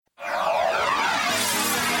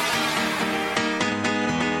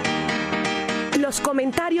Los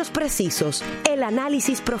comentarios precisos, el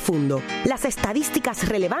análisis profundo, las estadísticas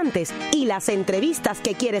relevantes y las entrevistas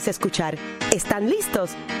que quieres escuchar. ¿Están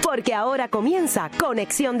listos? Porque ahora comienza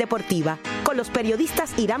Conexión Deportiva con los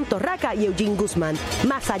periodistas Irán Torraca y Eugene Guzmán,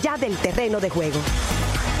 más allá del terreno de juego.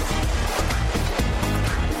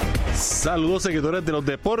 Saludos, seguidores de los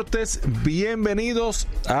deportes, bienvenidos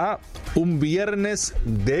a un viernes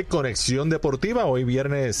de Conexión Deportiva. Hoy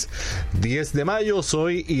viernes 10 de mayo,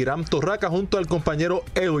 soy Irán Torraca junto al compañero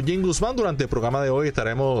Eugene Guzmán. Durante el programa de hoy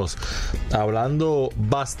estaremos hablando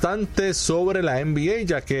bastante sobre la NBA,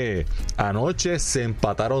 ya que anoche se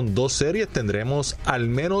empataron dos series. Tendremos al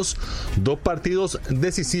menos dos partidos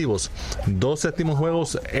decisivos, dos séptimos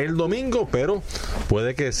juegos el domingo, pero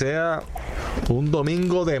puede que sea un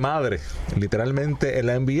domingo de madre, literalmente, en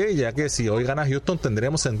la NBA, ya que si hoy gana Houston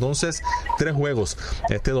tendremos entonces tres juegos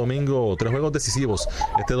este domingo, tres juegos decisivos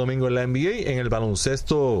este domingo en la NBA. En el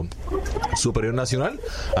baloncesto superior nacional,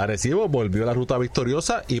 Arecibo volvió a la ruta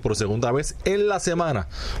victoriosa y por segunda vez en la semana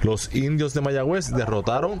los indios de Mayagüez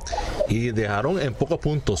derrotaron y dejaron en pocos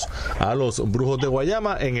puntos a los brujos de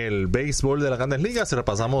Guayama. En el béisbol de las Grandes Ligas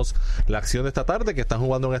repasamos la acción de esta tarde, que están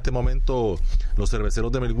jugando en este momento los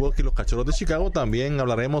cerveceros de Milwaukee y los cachorros de Chicago. También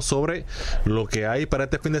hablaremos sobre lo que hay para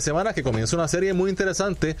este fin de semana, que comienza una serie muy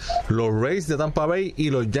interesante. Los Rays de Tampa Bay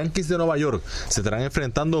y los Yankees de Nueva York se estarán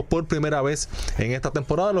enfrentando por primera vez en esta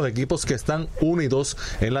temporada, los equipos que están 1-2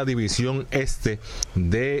 en la división este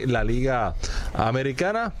de la Liga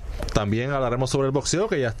Americana. También hablaremos sobre el boxeo,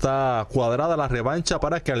 que ya está cuadrada la revancha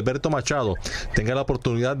para que Alberto Machado tenga la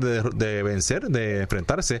oportunidad de vencer, de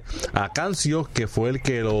enfrentarse a Cancio, que fue el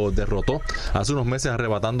que lo derrotó hace unos meses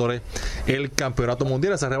arrebatándole el campeonato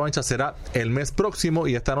mundial. Esa revancha será el mes próximo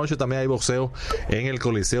y esta noche también hay boxeo en el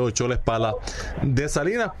Coliseo Chola Espala de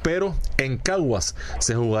Salinas, pero en Caguas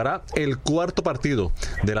se jugará el cuarto partido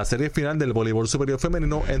de la serie final del voleibol superior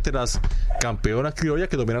femenino entre las campeonas criollas,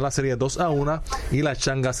 que dominan la serie 2-1, y las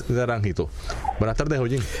changas de Naranjito. Buenas tardes,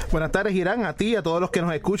 Eugene. Buenas tardes, Irán, a ti y a todos los que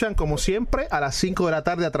nos escuchan, como siempre, a las 5 de la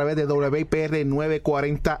tarde a través de WIPR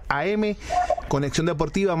 940 AM, Conexión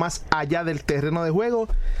Deportiva, más allá del terreno de juego.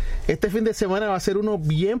 Este fin de semana va a ser uno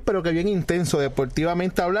bien, pero que bien intenso,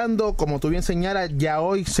 deportivamente hablando. Como tú bien señalas, ya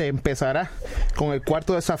hoy se empezará con el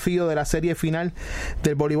cuarto desafío de la serie final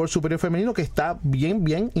del voleibol superior femenino, que está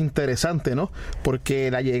bien interesante, ¿no?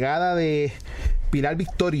 Porque la llegada de Pilar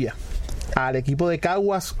Victoria al equipo de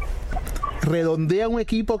Caguas redondea un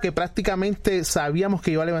equipo que prácticamente sabíamos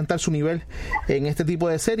que iba a levantar su nivel en este tipo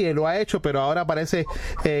de serie, y lo ha hecho, pero ahora parece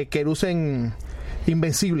que lucen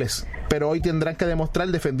invencibles, pero hoy tendrán que demostrar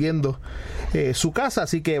defendiendo su casa,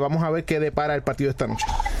 así que vamos a ver qué depara el partido de esta noche.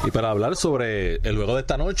 Y para hablar sobre el juego de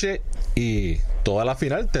esta noche y toda la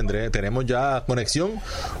final, tenemos ya conexión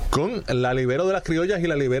con la libero de las criollas y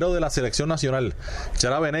la libero de la selección nacional,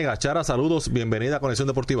 Chara Venegas. Chara, saludos, bienvenida a Conexión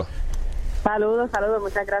Deportiva. Saludos,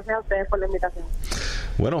 muchas gracias a ustedes por la invitación.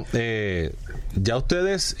 Bueno, ya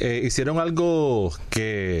ustedes hicieron algo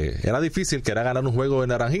que era difícil, que era ganar un juego en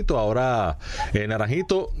Naranjito. Ahora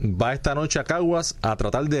Naranjito va esta noche a Caguas a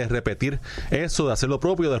tratar de repetir eso, de hacer lo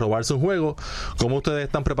propio, de robarse un juego. ¿Cómo ustedes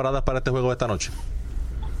están preparadas para este juego de esta noche?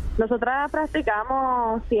 Nosotras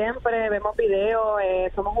practicamos siempre, vemos videos,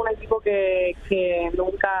 somos un equipo que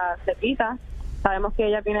nunca se quita. Sabemos que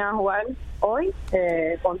ellas vienen a jugar hoy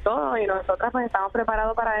con todo, y nosotras pues estamos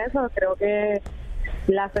preparados para eso. Creo que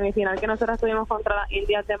la semifinal que nosotras tuvimos contra las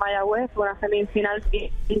Indias de Mayagüez fue una semifinal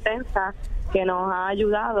bien intensa que nos ha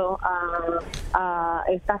ayudado a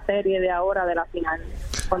esta serie de ahora de la final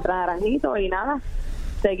contra Naranjito. Y nada,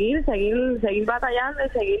 seguir batallando y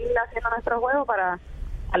seguir haciendo nuestro juego para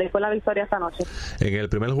salir con la victoria esta noche. En el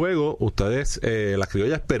primer juego, ustedes, las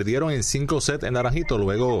criollas, perdieron en 5 sets en Naranjito,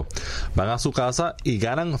 luego van a su casa y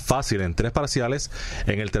ganan fácil en 3 parciales.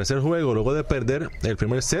 En el tercer juego, luego de perder el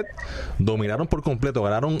primer set, dominaron por completo,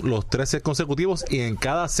 ganaron los 3 sets consecutivos y en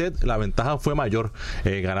cada set la ventaja fue mayor,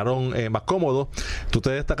 ganaron más cómodo. Tú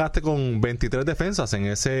te destacaste con 23 defensas en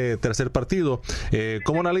ese tercer partido.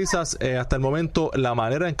 ¿Cómo analizas hasta el momento la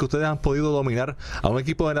manera en que ustedes han podido dominar a un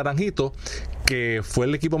equipo de Naranjito que fue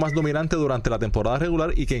el equipo más dominante durante la temporada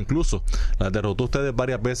regular y que incluso las derrotó ustedes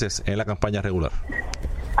varias veces en la campaña regular?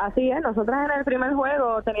 Así es, nosotras en el primer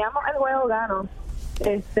juego teníamos el juego gano,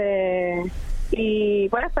 y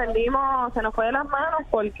pues perdimos, se nos fue de las manos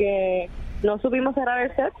porque no supimos cerrar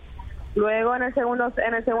el set. Luego en el segundo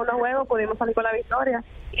juego pudimos salir con la victoria,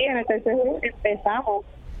 y en el tercer juego empezamos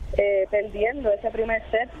perdiendo ese primer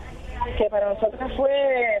set, que para nosotros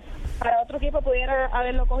fue, para otro equipo pudiera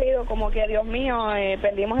haberlo cogido como que Dios mío,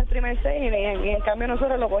 perdimos el primer set, y en cambio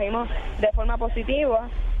nosotros lo cogimos de forma positiva.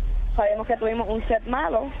 Sabemos que tuvimos un set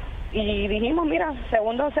malo, y dijimos, mira,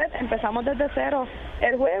 segundo set, empezamos desde cero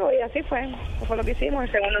el juego y así fue lo que hicimos.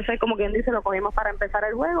 El segundo set, como quien dice, lo cogimos para empezar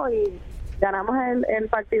el juego y ganamos el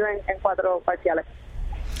partido en 4 parciales.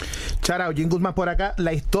 Chara, Eugene Guzmán por acá,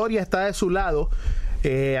 la historia está de su lado.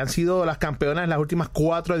 Han sido las campeonas en las últimas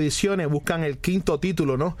 4 ediciones, buscan el 5º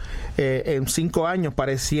título, ¿no? En 5 años.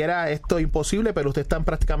 Pareciera esto imposible, pero ustedes están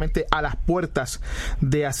prácticamente a las puertas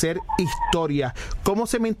de hacer historia. ¿Cómo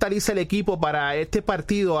se mentaliza el equipo para este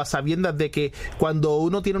partido, a sabiendas de que cuando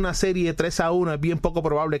uno tiene una serie 3-1 es bien poco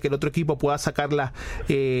probable que el otro equipo pueda sacarla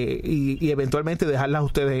y eventualmente dejarlas a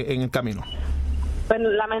ustedes en el camino? Pues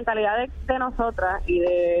la mentalidad de nosotras y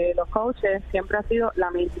de los coaches siempre ha sido la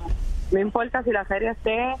misma. No importa si la serie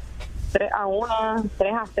esté 3-1,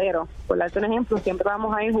 3-0. Por darte un ejemplo, siempre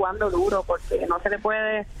vamos a ir jugando duro porque no se le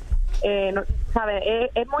puede...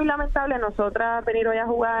 es muy lamentable nosotras venir hoy a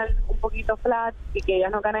jugar un poquito flat y que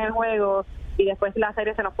ellas no ganen el juego y después la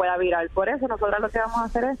serie se nos pueda virar. Por eso nosotras lo que vamos a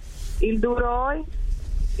hacer es ir duro hoy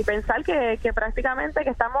y pensar que prácticamente que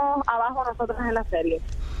estamos abajo nosotros en la serie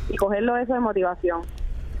y cogerlo eso de motivación.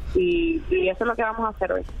 Y eso es lo que vamos a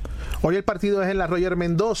hacer hoy. Hoy el partido es en la Roger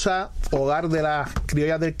Mendoza, hogar de las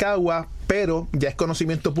criollas del Cagua, pero ya es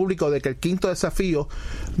conocimiento público de que el 5º desafío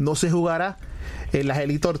no se jugará en la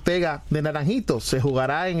Angelito Ortega de Naranjito, se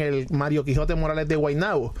jugará en el Mario Quijote Morales de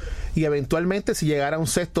Guaynabo y eventualmente si llegara a un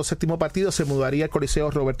 6º o 7º partido se mudaría al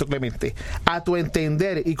Coliseo Roberto Clemente. A tu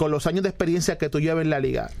entender y con los años de experiencia que tú llevas en la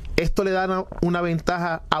liga, ¿esto le da una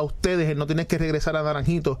ventaja a ustedes en no tener que regresar a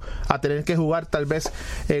Naranjito, a tener que jugar tal vez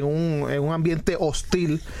en un ambiente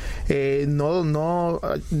hostil? No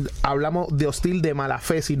hablamos de hostil de mala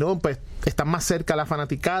fe, sino pues están más cerca a la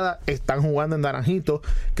fanaticada, están jugando en Naranjito,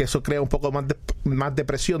 que eso crea un poco más de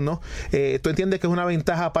presión, ¿no? ¿Tú entiendes que es una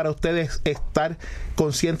ventaja para ustedes estar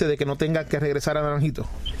conscientes de que no tengan que regresar a Naranjito?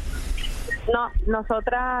 No,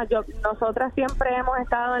 nosotras siempre hemos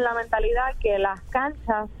estado en la mentalidad que las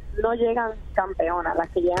canchas no llegan campeonas, las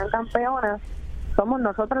que llegan campeonas somos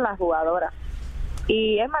nosotros las jugadoras.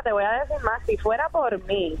 Y es más, te voy a decir más, si fuera por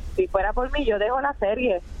mí, yo dejo la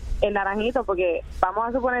serie en Naranjito, porque vamos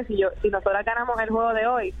a suponer si nosotras ganamos el juego de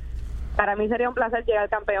hoy, para mí sería un placer llegar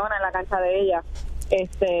campeona en la cancha de ella.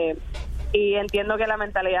 Y entiendo que la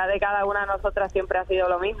mentalidad de cada una de nosotras siempre ha sido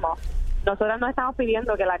lo mismo. Nosotras no estamos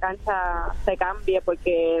pidiendo que la cancha se cambie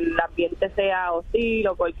porque el ambiente sea hostil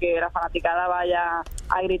o porque la fanaticada vaya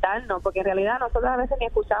a gritarnos, porque en realidad nosotros a veces ni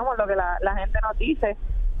escuchamos lo que la gente nos dice.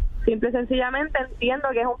 Simple y sencillamente entiendo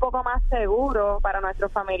que es un poco más seguro para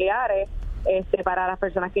nuestros familiares, para las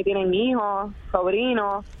personas que tienen hijos,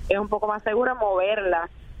 sobrinos, es un poco más seguro moverla,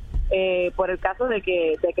 por el caso de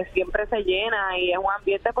que siempre se llena y es un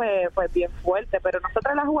ambiente pues bien fuerte, pero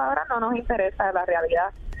nosotras las jugadoras no nos interesa la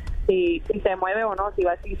realidad si se mueve o no,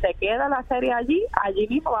 si se queda la serie allí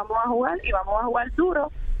mismo vamos a jugar y vamos a jugar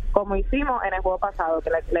duro como hicimos en el juego pasado, que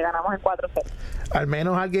le ganamos en 4-0. Al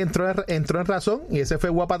menos alguien entró en razón, y ese fue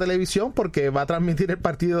Guapa Televisión, porque va a transmitir el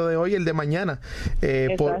partido de hoy y el de mañana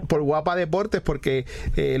por Guapa Deportes, porque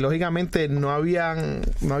lógicamente no habían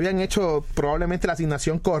hecho probablemente la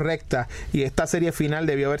asignación correcta, y esta serie final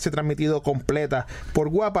debió haberse transmitido completa por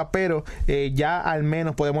Guapa, pero ya al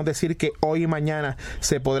menos podemos decir que hoy y mañana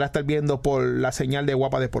se podrá estar viendo por la señal de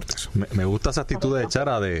Guapa Deportes. Me gusta esa actitud de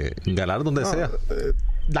Chara de ganar donde sea.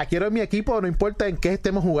 La quiero en mi equipo, no importa en qué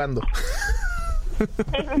estemos jugando.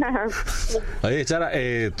 Oye, Chara,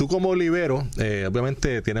 tú como libero,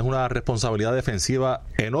 obviamente tienes una responsabilidad defensiva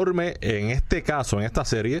enorme en este caso, en esta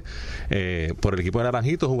serie, por el equipo de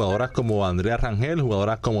Naranjito. Jugadoras como Andrea Rangel,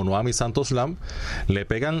 jugadoras como Noami Santoslam, le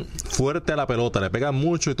pegan fuerte a la pelota, le pegan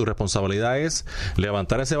mucho, y tu responsabilidad es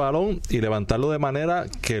levantar ese balón y levantarlo de manera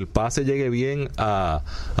que el pase llegue bien a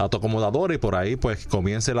tu acomodador y por ahí pues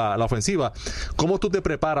comience la ofensiva. ¿Cómo tú te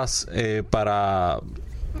preparas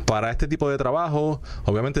para este tipo de trabajo?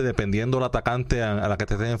 Obviamente dependiendo del atacante a la que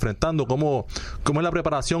te estés enfrentando, ¿cómo es la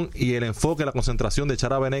preparación y el enfoque, la concentración de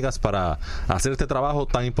Chara Venegas para hacer este trabajo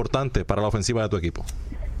tan importante para la ofensiva de tu equipo?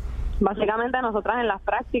 Básicamente nosotras en las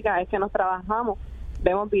prácticas es que nos trabajamos,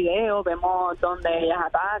 vemos videos, vemos dónde ellas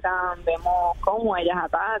atacan, vemos cómo ellas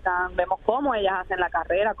atacan, vemos cómo ellas hacen la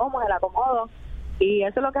carrera, cómo es el acomodo, y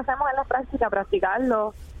eso es lo que hacemos en las prácticas,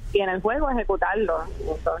 practicarlo y en el juego ejecutarlo.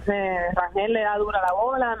 Entonces Rangel le da dura la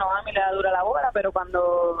bola, Noami le da dura la bola, pero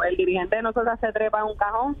cuando el dirigente de nosotros se trepa en un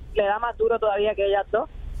cajón, le da más duro todavía que ellas dos.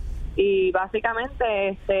 Y básicamente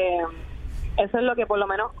eso es lo que por lo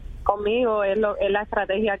menos conmigo es la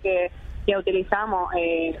estrategia que utilizamos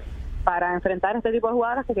para enfrentar este tipo de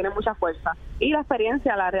jugadoras que tienen mucha fuerza. Y la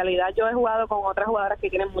experiencia, la realidad, yo he jugado con otras jugadoras que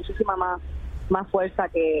tienen muchísima más fuerza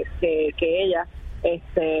que ellas.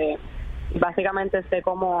 Básicamente sé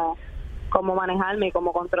cómo cómo manejarme y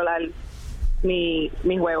cómo controlar mi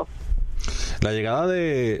juego. La llegada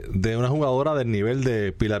de una jugadora del nivel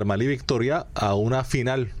de Pilar Malí Victoria a una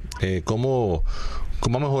final, ¿cómo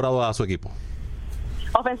ha mejorado a su equipo?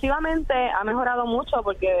 Ofensivamente ha mejorado mucho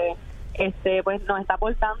porque pues nos está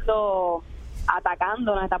aportando,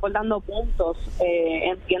 atacando, nos está aportando puntos.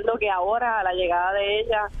 Entiendo que ahora a la llegada de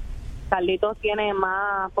ella, Carlitos tiene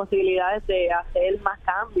más posibilidades de hacer más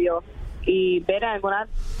cambios y ver algunas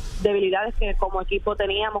debilidades que como equipo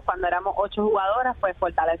teníamos cuando éramos 8 jugadoras, pues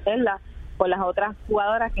fortalecerlas con las otras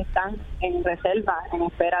jugadoras que están en reserva, en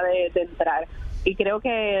espera de entrar. Y creo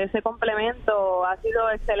que ese complemento ha sido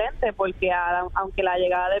excelente porque aunque la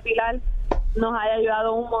llegada de Pilar nos haya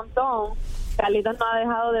ayudado un montón, Carlitos no ha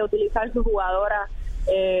dejado de utilizar su jugadora,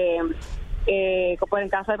 como en el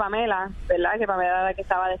caso de Pamela, ¿verdad? Que Pamela era la que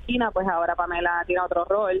estaba de esquina, pues ahora Pamela tiene otro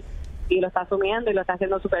rol y lo está asumiendo y lo está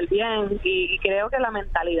haciendo súper bien. Y creo que la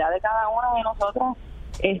mentalidad de cada una de nosotros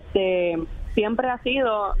siempre ha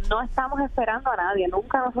sido, no estamos esperando a nadie,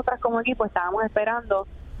 nunca nosotras como equipo estábamos esperando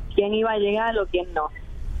quién iba a llegar o quién no.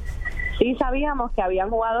 Sí sabíamos que había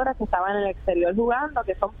jugadoras que estaban en el exterior jugando,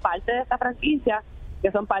 que son parte de esta franquicia,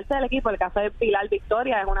 que son parte del equipo. El caso de Pilar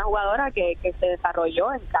Victoria es una jugadora que se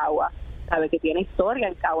desarrolló en Cagua, sabe que tiene historia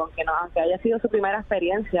en Cagua, aunque haya sido su primera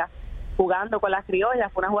experiencia jugando con las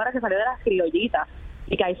criollas, fue una jugadora que salió de las criollitas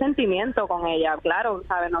y que hay sentimiento con ella. Claro,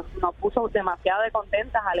 sabe, nos puso demasiado de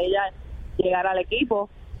contentas al ella llegar al equipo,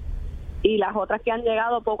 y las otras que han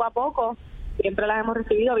llegado poco a poco siempre las hemos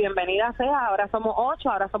recibido bienvenidas sea. Ahora somos 8,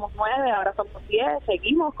 ahora somos 9, ahora somos 10,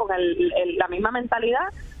 seguimos con la misma mentalidad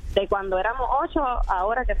de cuando éramos 8,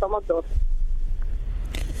 ahora que somos 12.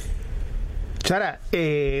 Chara,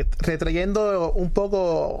 retrayendo un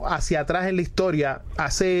poco hacia atrás en la historia,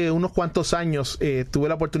 hace unos cuantos años tuve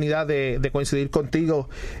la oportunidad de coincidir contigo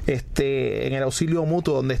en el auxilio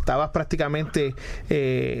mutuo, donde estabas prácticamente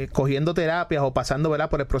cogiendo terapias o pasando, ¿verdad?,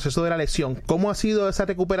 por el proceso de la lesión. ¿Cómo ha sido esa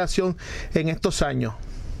recuperación en estos años?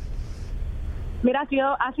 Mira,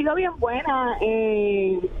 ha sido bien buena.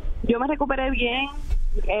 Yo me recuperé bien.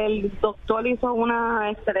 El doctor hizo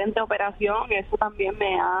una excelente operación. Eso también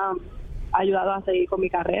me ha ayudado a seguir con mi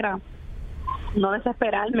carrera, no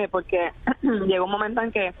desesperarme, porque llegó un momento en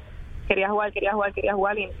que quería jugar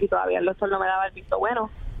y todavía el doctor no me daba el visto bueno.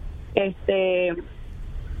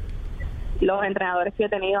 Los entrenadores que he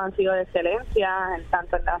tenido han sido de excelencia,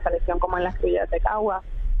 tanto en la selección como en las criollas de Cagua,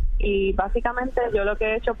 y básicamente yo lo que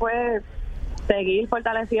he hecho pues seguir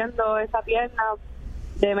fortaleciendo esa pierna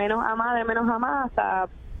de menos a más hasta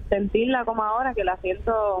sentirla como ahora, que la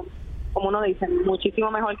siento, como uno dice,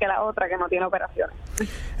 muchísimo mejor que la otra que no tiene operaciones.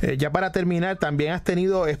 Ya para terminar, también has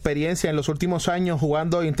tenido experiencia en los últimos años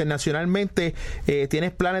jugando internacionalmente.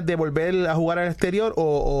 ¿Tienes planes de volver a jugar al exterior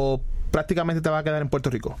o prácticamente te vas a quedar en Puerto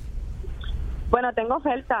Rico? Bueno, tengo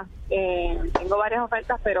ofertas, tengo varias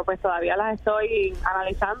ofertas, pero pues todavía las estoy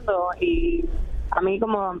analizando, y a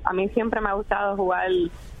mí siempre me ha gustado jugar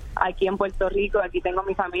aquí en Puerto Rico. Aquí tengo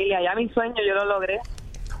mi familia, ya mi sueño yo lo logré,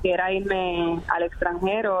 que era irme al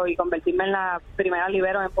extranjero y convertirme en la primera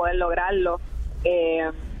libero en poder lograrlo.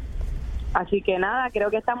 Así que nada, creo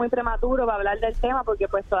que está muy prematuro para hablar del tema, porque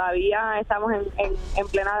pues todavía estamos en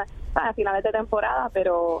plena finales de temporada,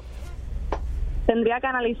 pero tendría que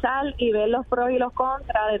analizar y ver los pros y los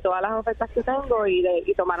contras de todas las ofertas que tengo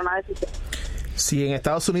y tomar una decisión. Si en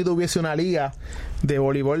Estados Unidos hubiese una liga de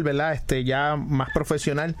voleibol, ¿verdad?, ya más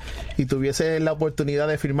profesional, y tuviese la oportunidad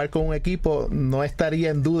de firmar con un equipo, ¿no estaría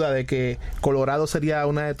en duda de que Colorado sería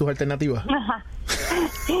una de tus alternativas?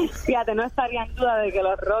 Fíjate, no estaría en duda de que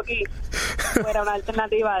los Rockies fuera una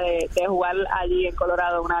alternativa de jugar allí en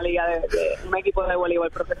Colorado una liga de un equipo de voleibol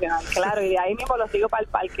profesional. Claro, y de ahí mismo lo sigo para el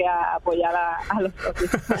parque a apoyar a los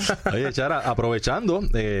Rockies. Oye, Chara, aprovechando,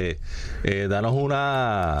 danos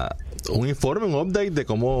un informe, un update de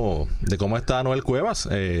cómo está Noel Cuevas,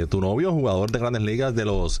 tu novio, jugador de Grandes Ligas de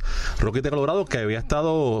los Rockies de Colorado, que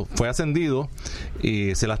fue ascendido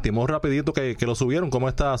y se lastimó rapidito que lo subieron. ¿Cómo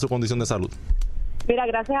está su condición de salud? Mira,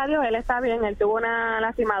 gracias a Dios él está bien. Él tuvo una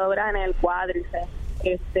lastimadura en el cuádriceps.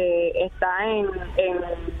 Está en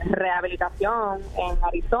rehabilitación en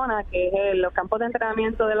Arizona, que es los campos de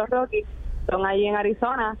entrenamiento de los Rockies, son allí en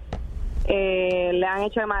Arizona. Le han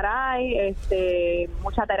hecho MRI,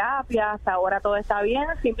 mucha terapia, hasta ahora todo está bien.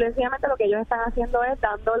 Simplemente lo que ellos están haciendo es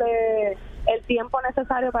dándole el tiempo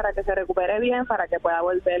necesario para que se recupere bien, para que pueda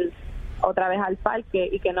volver otra vez al parque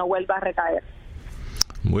y que no vuelva a recaer.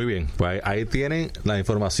 Muy bien, pues ahí tienen la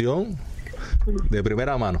información de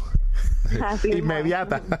primera mano.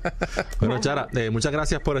 Inmediata. Bueno, Chara, muchas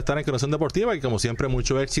gracias por estar en Conexión Deportiva, y como siempre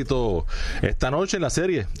mucho éxito esta noche en la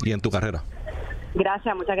serie y en tu carrera.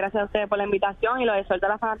 Gracias, muchas gracias a ustedes por la invitación y los exhorto a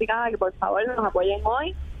la fanaticada que por favor nos apoyen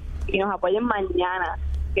hoy y nos apoyen mañana,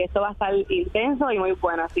 que esto va a estar intenso y muy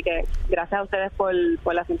bueno, así que gracias a ustedes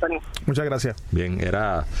por la sintonía. Muchas gracias. Bien,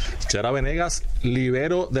 era Chara Venegas,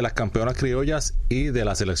 libero de las campeonas criollas y de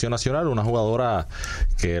la selección nacional, una jugadora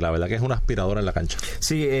que la verdad que es una aspiradora en la cancha.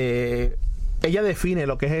 Sí, ella define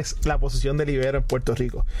lo que es la posición de libero en Puerto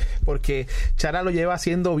Rico, porque Chara lo lleva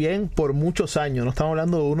haciendo bien por muchos años, no estamos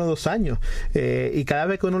hablando de 1 o 2 años, y cada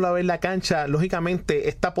vez que uno la ve en la cancha, lógicamente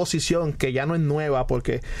esta posición que ya no es nueva,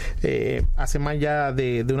 porque hace más ya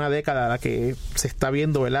de una década la que se está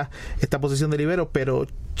viendo, ¿verdad?, esta posición de libero, pero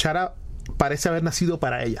Chara parece haber nacido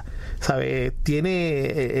para ella, ¿sabe?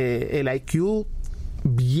 Tiene el IQ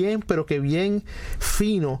bien, pero que bien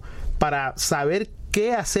fino para saber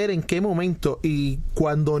qué hacer en qué momento, y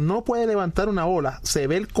cuando no puede levantar una bola se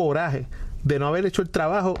ve el coraje de no haber hecho el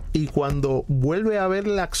trabajo, y cuando vuelve a ver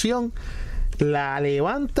la acción la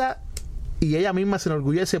levanta y ella misma se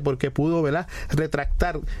enorgullece porque pudo, ¿verdad?,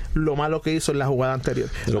 retractar lo malo que hizo en la jugada anterior.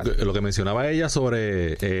 Lo que mencionaba ella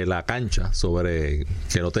sobre la cancha, sobre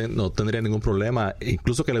que no tendría ningún problema,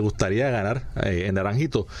 incluso que le gustaría ganar en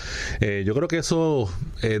Naranjito, yo creo que eso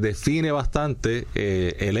define bastante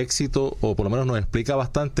el éxito, o por lo menos nos explica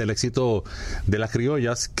bastante el éxito de las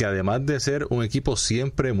criollas, que además de ser un equipo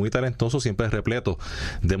siempre muy talentoso, siempre repleto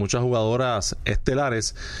de muchas jugadoras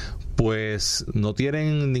estelares, pues no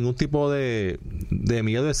tienen ningún tipo de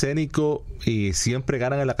miedo escénico y siempre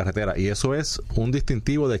ganan en la carretera, y eso es un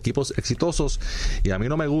distintivo de equipos exitosos. Y a mí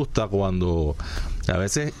no me gusta cuando a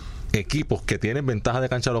veces equipos que tienen ventaja de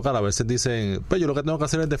cancha local a veces dicen, pues yo lo que tengo que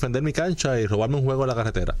hacer es defender mi cancha y robarme un juego en la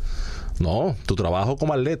carretera. No, tu trabajo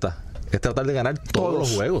como atleta es tratar de ganar todos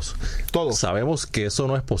los juegos. Todos. Sabemos que eso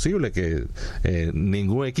no es posible, que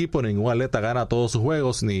ningún equipo, ningún atleta gana todos sus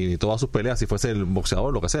juegos, ni todas sus peleas, si fuese el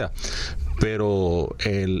boxeador, lo que sea. Pero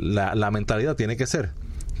la mentalidad tiene que ser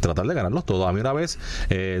tratar de ganarlos todos. A mí una vez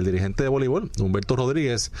el dirigente de voleibol, Humberto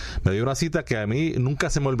Rodríguez, me dio una cita que a mí nunca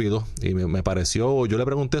se me olvidó, y me pareció, yo le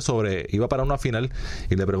pregunté iba para una final,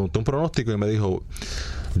 y le pregunté un pronóstico y me dijo,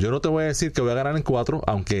 yo no te voy a decir que voy a ganar en 4,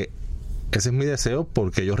 aunque ese es mi deseo,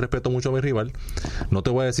 porque yo respeto mucho a mi rival. No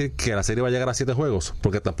te voy a decir que la serie va a llegar a 7 juegos,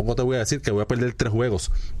 porque tampoco te voy a decir que voy a perder 3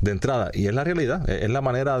 juegos de entrada. Y es la realidad, es la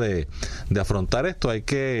manera de afrontar esto. Hay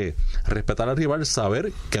que respetar al rival,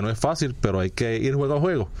 saber que no es fácil, pero hay que ir juego a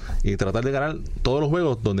juego y tratar de ganar todos los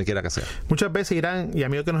juegos donde quiera que sea. Muchas veces, Irán, y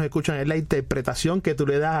amigos que nos escuchan, es la interpretación que tú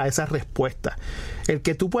le das a esa respuesta. El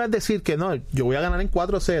que tú puedas decir que no, yo voy a ganar en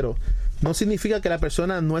 4-0, no significa que la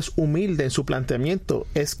persona no es humilde en su planteamiento,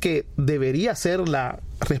 es que debería ser la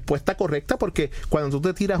respuesta correcta, porque cuando tú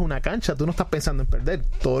te tiras una cancha, tú no estás pensando en perder,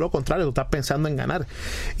 todo lo contrario, tú estás pensando en ganar.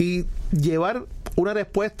 Y llevar una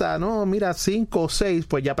respuesta, no, mira, 5 o 6,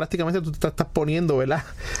 pues ya prácticamente tú te estás poniendo, ¿verdad?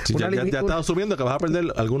 Sí, ya estás asumiendo que vas a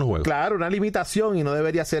perder algunos juegos. Claro, una limitación, y no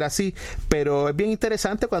debería ser así, pero es bien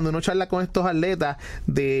interesante cuando uno charla con estos atletas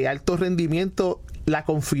de alto rendimiento, la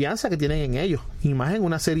confianza que tienen en ellos, y más en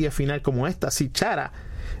una serie final como esta. Si Chara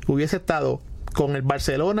hubiese estado con el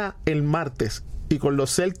Barcelona el martes y con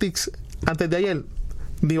los Celtics antes de ayer,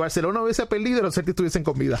 ni Barcelona hubiese perdido y los Celtics estuviesen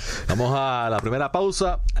con vida. Vamos a la primera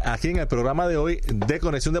pausa aquí en el programa de hoy de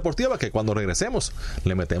Conexión Deportiva, que cuando regresemos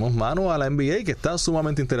le metemos mano a la NBA, que está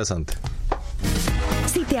sumamente interesante.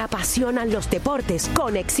 Si te apasionan los deportes,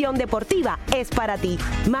 Conexión Deportiva es para ti,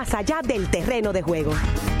 más allá del terreno de juego.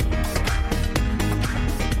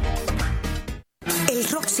 El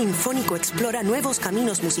rock sinfónico explora nuevos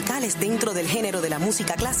caminos musicales dentro del género de la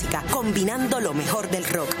música clásica, combinando lo mejor del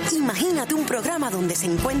rock. Imagínate un programa donde se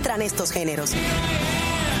encuentran estos géneros.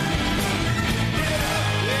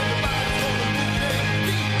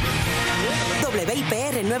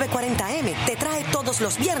 WIPR 940M te trae todos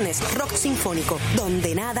los viernes Rock Sinfónico,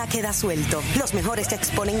 donde nada queda suelto. Los mejores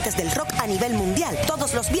exponentes del rock a nivel mundial,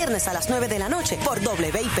 todos los viernes a las 9 de la noche por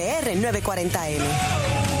WIPR 940M.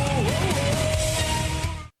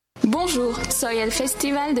 Bonjour, soy el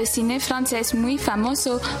Festival de Cine Francés muy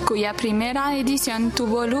famoso, cuya primera edición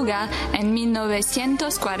tuvo lugar en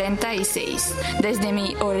 1946. Desde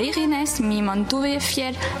mis orígenes me mantuve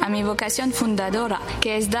fiel a mi vocación fundadora,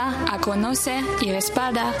 que es dar a conocer y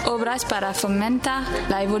respaldar obras para fomentar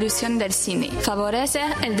la evolución del cine,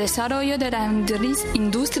 favorecer el desarrollo de la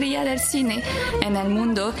industria del cine en el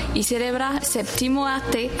mundo y celebrar séptimo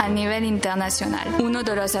arte a nivel internacional. Uno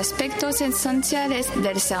de los aspectos esenciales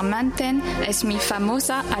del ser sartén es mi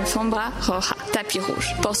famosa alfombra roja, tapis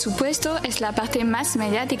rouge. Por supuesto, es la parte más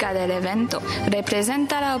mediática del evento.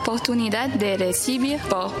 Representa la oportunidad de recibir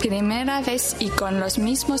por primera vez y con los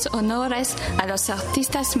mismos honores a los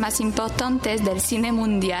artistas más importantes del cine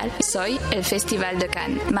mundial. Soy el Festival de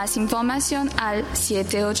Cannes. Más información al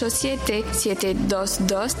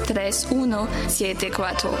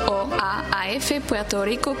 787-722-3174 o a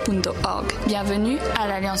afpuertorico.org. Bienvenue à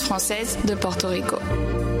l'Alliance Française de Puerto Rico.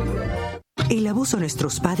 El abuso a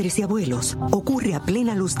nuestros padres y abuelos ocurre a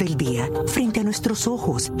plena luz del día, frente a nuestros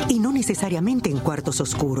ojos, y no necesariamente en cuartos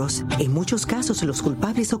oscuros. En muchos casos, los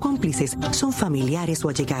culpables o cómplices son familiares o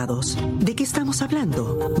allegados. ¿De qué estamos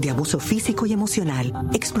hablando? De abuso físico y emocional,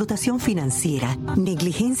 explotación financiera,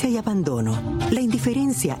 negligencia y abandono. La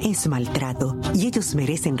indiferencia es maltrato, y ellos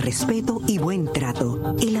merecen respeto y buen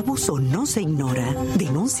trato. El abuso no se ignora.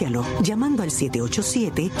 Denúncialo llamando al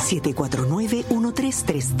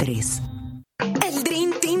 787-749-1333. El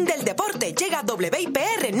Dream Team del deporte llega a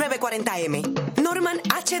WIPR 940M. Norman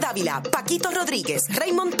H. Dávila, Paquito Rodríguez,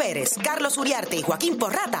 Raymond Pérez, Carlos Uriarte y Joaquín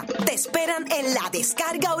Porrata te esperan en La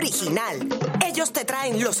Descarga Original. Ellos te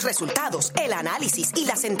traen los resultados, el análisis y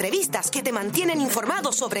las entrevistas que te mantienen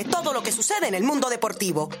informado sobre todo lo que sucede en el mundo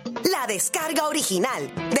deportivo. La Descarga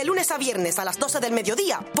Original, de lunes a viernes a las 12 del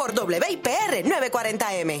mediodía por WIPR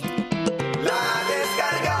 940M. La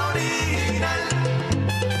Descarga Original.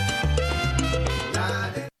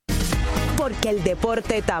 Porque el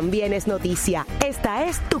deporte también es noticia. Esta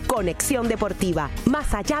es tu Conexión Deportiva,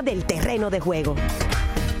 más allá del terreno de juego.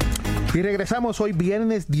 Y regresamos hoy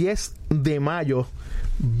viernes 10 de mayo,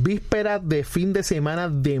 víspera de fin de semana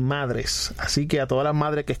de madres. Así que a todas las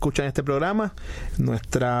madres que escuchan este programa,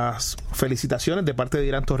 nuestras felicitaciones de parte de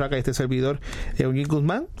Irán Torraca y este servidor, Eugene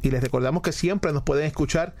Guzmán. Y les recordamos que siempre nos pueden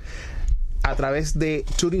escuchar a través de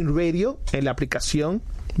TuneIn Radio en la aplicación.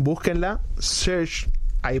 Búsquenla, search.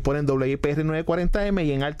 Ahí ponen WIPR 940M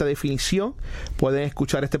y en alta definición pueden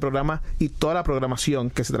escuchar este programa y toda la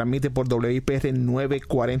programación que se transmite por WIPR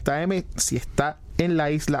 940M si está en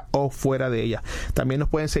la isla o fuera de ella. También nos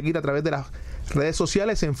pueden seguir a través de las redes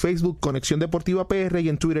sociales, en Facebook Conexión Deportiva PR y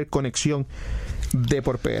en Twitter Conexión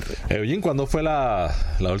Deport PR. Eugene, ¿cuándo fue la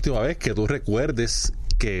última vez que tú recuerdes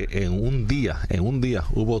que en un día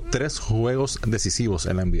hubo 3 juegos decisivos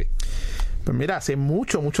en la NBA? Pues mira, hace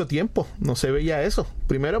mucho tiempo no se veía eso.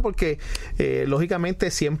 Primero porque lógicamente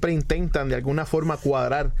siempre intentan de alguna forma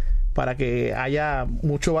cuadrar para que haya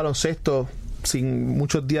mucho baloncesto sin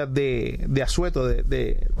muchos días de asueto,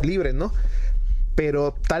 de libres, ¿no?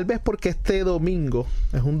 Pero tal vez porque este domingo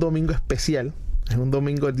es un domingo especial, es un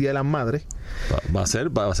domingo, el Día de las Madres. Se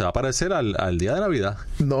va a parecer al día de Navidad.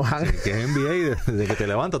 Que es NBA desde que te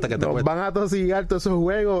levantas hasta que te van a tosigar todos esos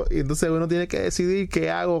juegos y entonces uno tiene que decidir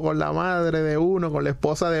qué hago con la madre de uno, con la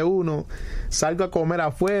esposa de uno. Salgo a comer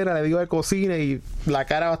afuera, le digo de cocina y la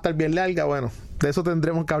cara va a estar bien larga. Bueno, de eso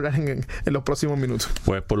tendremos que hablar en los próximos minutos.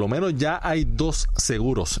 Pues por lo menos ya hay 2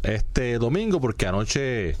 seguros este domingo, porque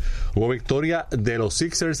anoche hubo victoria de los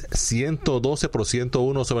Sixers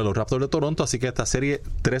 112-101 sobre los Raptors de Toronto, así que esta serie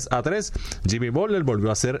 3-3. Jimmy Butler volvió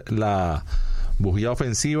a ser la bujía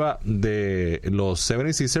ofensiva de los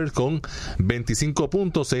 76ers con 25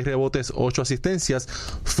 puntos, 6 rebotes, 8 asistencias.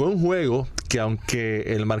 Fue un juego que,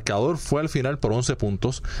 aunque el marcador fue al final por 11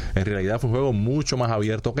 puntos, en realidad fue un juego mucho más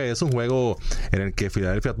abierto que eso, un juego en el que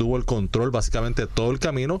Filadelfia tuvo el control básicamente todo el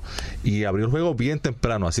camino y abrió el juego bien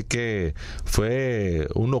temprano, así que fue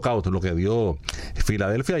un knockout lo que dio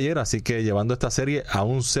Filadelfia ayer, así que llevando esta serie a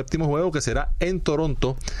un 7º juego que será en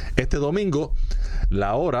Toronto este domingo.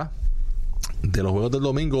 La hora de los juegos del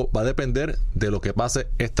domingo va a depender de lo que pase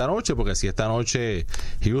esta noche, porque si esta noche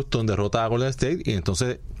Houston derrota a Golden State y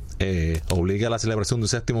entonces obliga a la celebración de un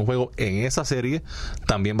 7º juego en esa serie,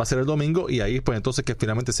 también va a ser el domingo, y ahí pues entonces que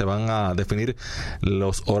finalmente se van a definir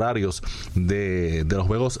los horarios de los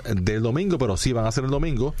juegos del domingo, pero sí van a ser el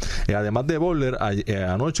domingo. Además de Butler,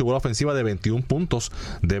 anoche hubo la ofensiva de 21 puntos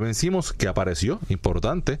de Ben Simmons, que apareció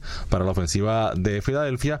importante para la ofensiva de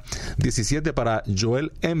Filadelfia, 17 para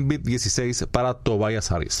Joel Embiid, 16 para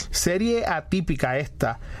Tobias Harris. Serie atípica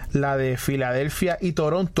esta, la de Filadelfia y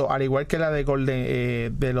Toronto, al igual que la de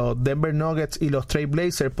de los Denver Nuggets y los Trail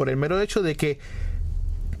Blazers, por el mero hecho de que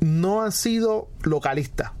no han sido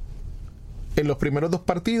localistas. En los primeros 2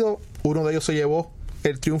 partidos, uno de ellos se llevó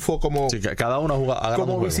el triunfo como, sí, cada uno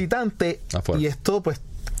como visitante, y esto pues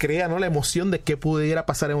crea, ¿no?, la emoción de que pudiera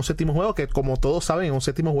pasar en un 7º juego, que como todos saben, en un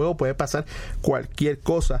 7º juego puede pasar cualquier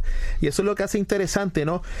cosa, y eso es lo que hace interesante,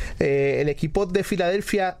 ¿no? El equipo de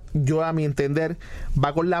Filadelfia, yo a mi entender,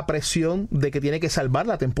 va con la presión de que tiene que salvar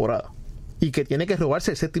la temporada. y que tiene que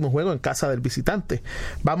robarse el séptimo juego en casa del visitante.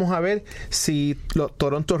 Vamos a ver si los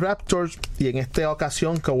Toronto Raptors, y en esta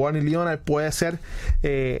ocasión Kawhi Leonard, puede ser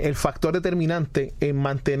el factor determinante en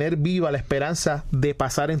mantener viva la esperanza de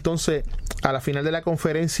pasar entonces a la final de la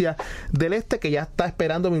conferencia del Este, que ya está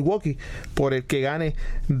esperando Milwaukee por el que gane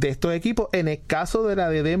de estos equipos. En el caso de la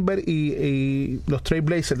de Denver y los Trail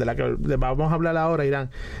Blazers, de la que vamos a hablar ahora, Irán,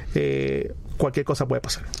 cualquier cosa puede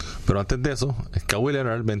pasar. Pero antes de eso, Kawhi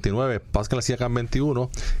Leonard 29, Pascal Siakam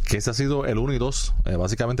 21, que ese ha sido el 1 y 2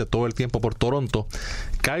 básicamente todo el tiempo por Toronto.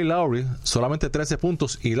 Kyle Lowry solamente 13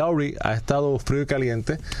 puntos, y Lowry ha estado frío y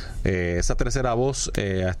caliente. Esa tercera voz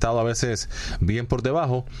ha estado a veces bien por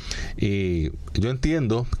debajo, y yo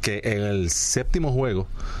entiendo que en el séptimo juego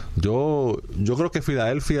yo creo que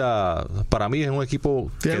Filadelfia para mí es un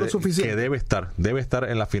equipo que debe estar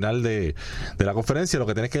en la final de la conferencia. Lo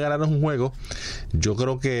que tienes que ganar es un juego. Yo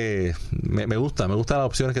creo que me gustan las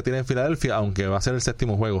opciones que tiene en Filadelfia, aunque va a ser el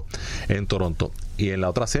séptimo juego en Toronto. Y en la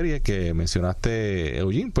otra serie que mencionaste,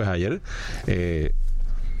 Eugene, pues ayer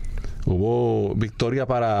hubo victoria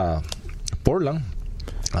para Portland.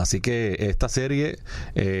 Así que esta serie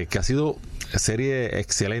que ha sido serie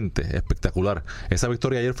excelente, espectacular. Esa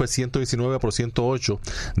victoria ayer fue 119-108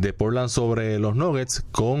 de Portland sobre los Nuggets,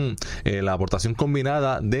 con la aportación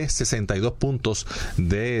combinada de 62 puntos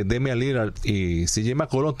de Damian Lillard y CJ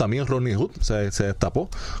McCollum. También Rodney Hood se destapó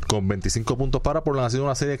con 25 puntos para Portland. Ha sido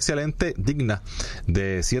una serie excelente, digna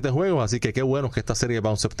de 7 juegos, así que qué bueno que esta serie va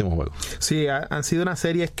a un séptimo juego. Sí, han sido unas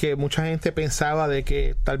series que mucha gente pensaba de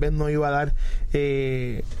que tal vez no iba a dar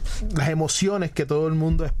las emociones que todo el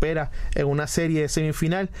mundo espera en una serie de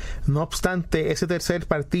semifinal. No obstante, ese tercer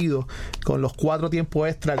partido con los 4 tiempos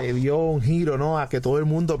extra le dio un giro, ¿no?, a que todo el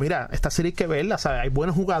mundo, mira, esta serie hay que verla, ¿sabes? Hay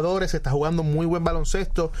buenos jugadores, se está jugando muy buen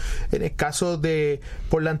baloncesto. En el caso de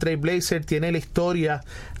Portland Trail Blazers, tiene la historia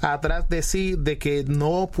atrás de sí de que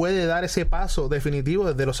no puede dar ese paso definitivo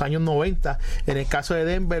desde los años 90. En el caso de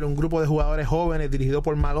Denver, un grupo de jugadores jóvenes dirigido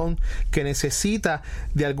por Malone, que necesita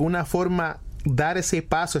de alguna forma dar ese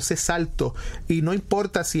paso, ese salto, y no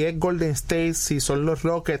importa si es Golden State, si son los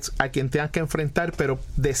Rockets a quien tengan que enfrentar, pero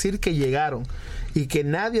decir que llegaron y que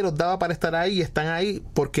nadie los daba para estar ahí, y están ahí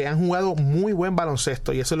porque han jugado muy buen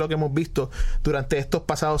baloncesto, y eso es lo que hemos visto durante estos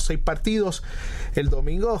pasados 6 partidos. El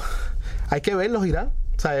domingo hay que verlos, Irán.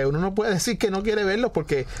 O sea, uno no puede decir que no quiere verlos,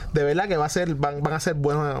 porque de verdad que van a ser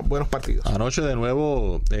buenos partidos. Anoche de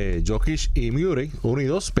nuevo Jokic y Murray, 1 y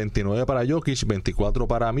 2, 29 para Jokic, 24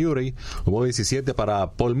 para Murray, hubo 17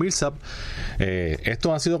 para Paul Millsap.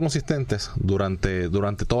 Estos han sido consistentes durante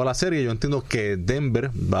toda la serie. Yo entiendo que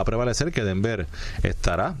Denver va a prevalecer, que Denver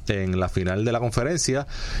estará en la final de la conferencia,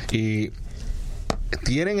 y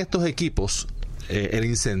tienen estos equipos el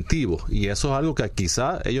incentivo, y eso es algo que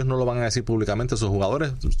quizá ellos no lo van a decir públicamente, sus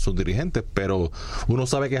jugadores, sus dirigentes, pero uno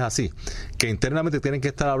sabe que es así, que internamente tienen que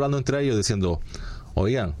estar hablando entre ellos diciendo,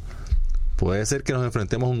 oigan, puede ser que nos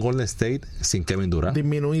enfrentemos a un Golden State sin Kevin Durant,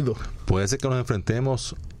 disminuido, puede ser que nos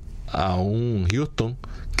enfrentemos a un Houston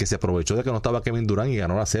que se aprovechó de que no estaba Kevin Durant y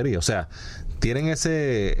ganó la serie. O sea, tienen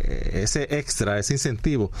ese extra, ese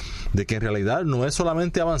incentivo de que en realidad no es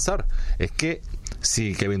solamente avanzar, es que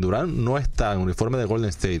si Kevin Durant no está en uniforme de Golden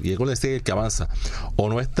State y el Golden State es el que avanza, o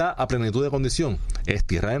no está a plenitud de condición, es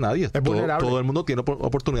tierra de nadie. Todo el mundo tiene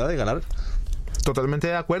oportunidad de ganar. Totalmente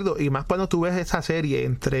de acuerdo, y más cuando tú ves esa serie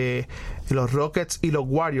entre los Rockets y los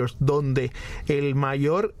Warriors, donde el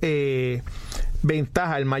mayor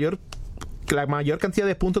ventaja, la mayor cantidad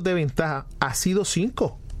de puntos de ventaja ha sido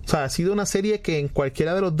 5. O sea, ha sido una serie que en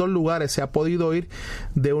cualquiera de los dos lugares se ha podido ir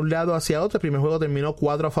de un lado hacia otro. El primer juego terminó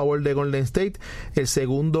 4 a favor de Golden State, el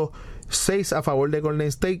segundo 6 a favor de Golden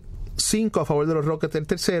State, 5 a favor de los Rockets el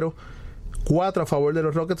tercero, 4 a favor de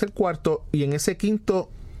los Rockets el cuarto, y en ese quinto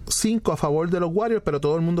 5 a favor de los Warriors, pero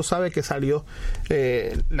todo el mundo sabe que salió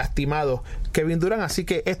lastimado Kevin Durant. Así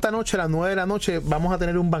que esta noche a las 9 de la noche vamos a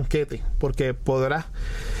tener un banquete, porque podrá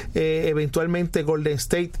eventualmente Golden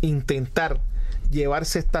State intentar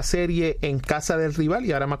llevarse esta serie en casa del rival,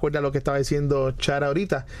 y ahora me acuerdo lo que estaba diciendo Chara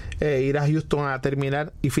ahorita, ir a Houston a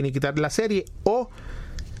terminar y finiquitar la serie, o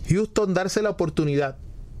Houston darse la oportunidad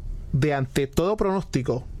de, ante todo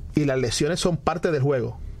pronóstico, y las lesiones son parte del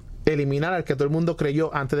juego, eliminar al que todo el mundo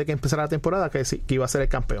creyó antes de que empezara la temporada que iba a ser el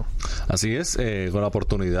campeón. Así es, con la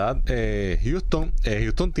oportunidad Houston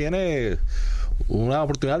tiene una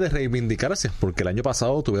oportunidad de reivindicarse, porque el año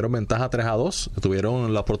pasado tuvieron ventaja 3-2,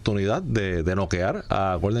 tuvieron la oportunidad de noquear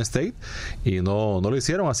a Golden State y no lo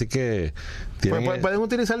hicieron, así que pueden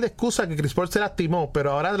utilizar de excusa que Chris Paul se lastimó,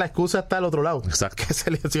 pero ahora la excusa está al otro lado. Exacto. Que se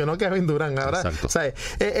lesionó Kevin Durant. Ahora, ¿sabes?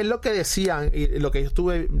 Es lo que decían, y lo que yo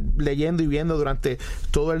estuve leyendo y viendo durante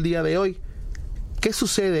todo el día de hoy. ¿qué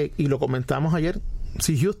sucede? Y lo comentamos ayer,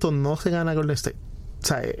 si Houston no se gana Golden State, o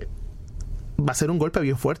sea, va a ser un golpe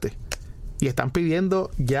bien fuerte. Y están pidiendo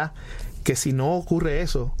ya que si no ocurre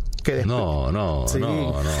eso, que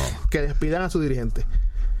que despidan a su dirigente.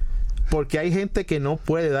 Porque hay gente que no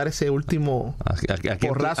puede dar ese último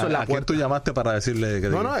porrazo en la puerta. ¿A quién tú llamaste para decirle que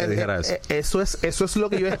dijera eso? Eso es lo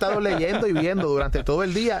que yo he estado leyendo y viendo durante todo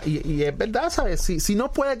el día. Y es verdad, ¿sabes? Si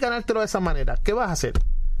no puedes ganártelo de esa manera, ¿qué vas a hacer?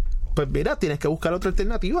 Pues mira, tienes que buscar otra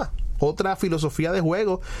alternativa, otra filosofía de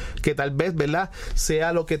juego que tal vez, ¿verdad?,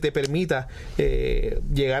 sea lo que te permita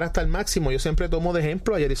llegar hasta el máximo. Yo siempre tomo de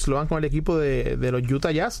ejemplo a Jerry Sloan con el equipo de los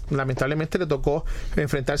Utah Jazz. Lamentablemente le tocó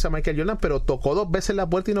enfrentarse a Michael Jordan, pero tocó 2 veces la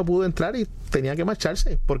puerta y no pudo entrar y tenía que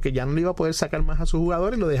marcharse porque ya no le iba a poder sacar más a sus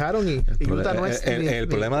jugadores, lo dejaron y Utah no es... El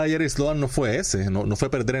problema de Jerry Sloan no fue ese, no fue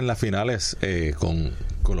perder en las finales con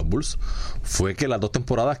los Bulls, fue que las 2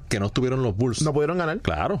 temporadas que no estuvieron los Bulls no pudieron ganar.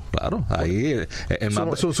 Claro, ahí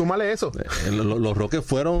súmale eso. Los Rockets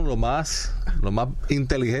fueron lo más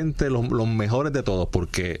inteligente, los mejores de todos,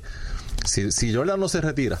 porque si Jordan no se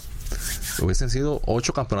retira, hubiesen sido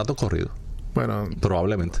 8 campeonatos corridos. Bueno,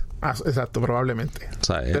 probablemente. Exacto, probablemente. O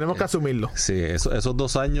sea, tenemos que asumirlo. Sí, esos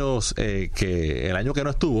 2 años, que el año que no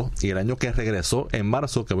estuvo y el año que regresó en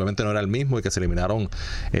marzo, que obviamente no era el mismo y que se eliminaron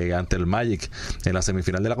ante el Magic en la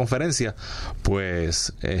semifinal de la conferencia,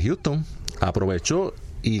 pues Houston aprovechó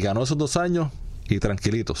y ganó esos 2 años y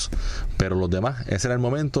tranquilitos. Pero los demás, ese era el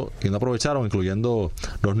momento y no aprovecharon, incluyendo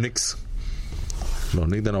los Knicks. Los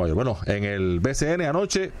Knicks de Nueva York. Bueno, en el BCN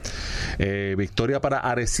anoche, victoria para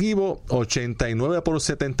Arecibo,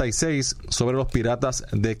 89-76 sobre los Piratas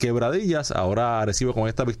de Quebradillas. Ahora Arecibo con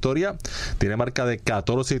esta victoria tiene marca de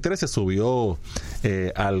 14-13, subió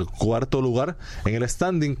al 4º lugar en el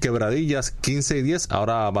standing. Quebradillas 15-10,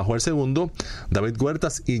 ahora bajó el segundo. David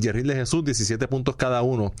Huertas y Yerril de Jesús, 17 puntos cada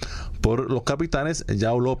uno por los capitanes.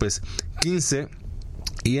 Yao López 15.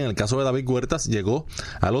 Y en el caso de David Huertas llegó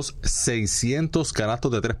a los 600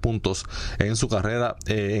 canastos de 3 puntos en su carrera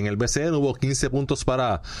en el BCN. Hubo 15 puntos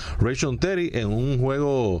para Rayshon Terry en un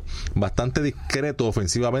juego bastante discreto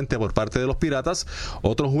ofensivamente por parte de los Piratas.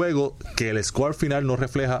 Otro juego que el score final no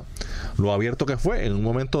refleja lo abierto que fue. En un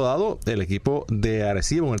momento dado, el equipo de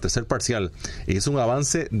Arecibo en el tercer parcial hizo un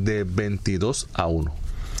avance de 22-1.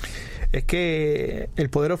 Es que el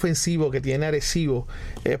poder ofensivo que tiene Arecibo,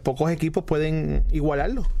 pocos equipos pueden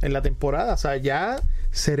igualarlo en la temporada. O sea, ya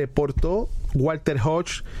se reportó Walter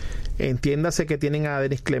Hodge, entiéndase que tienen a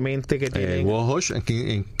Denis Clemente, que tienen... Hodge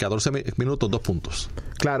en 14 minutos, 2 puntos.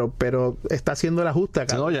 Claro, pero está haciendo el ajuste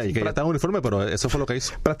acá. No, ya está en uniforme, pero eso fue lo que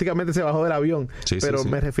hizo. Prácticamente se bajó del avión. Sí, pero sí.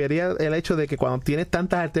 Me refería al hecho de que cuando tienes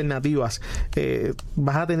tantas alternativas,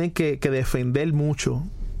 vas a tener que defender mucho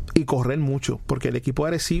y correr mucho, porque el equipo de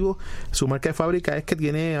Arecibo, su marca de fábrica es que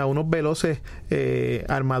tiene a unos veloces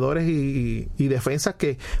armadores y defensas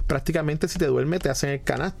que prácticamente si te duermes te hacen el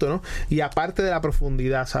canasto, ¿no? Y aparte de la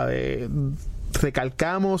profundidad, ¿sabes?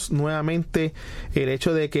 Recalcamos nuevamente el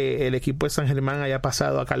hecho de que el equipo de San Germán haya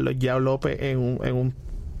pasado a Carlos Yao López en un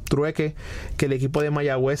trueque, que el equipo de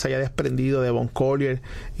Mayagüez haya desprendido de Von Collier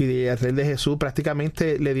y de Yerril de Jesús.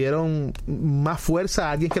 Prácticamente le dieron más fuerza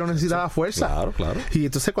a alguien que no necesitaba fuerza. Claro. Y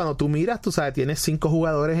entonces cuando tú miras, tú sabes, tienes 5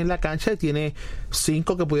 jugadores en la cancha y tienes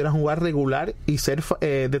 5 que pudieran jugar regular y ser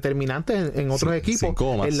determinantes en otros equipos.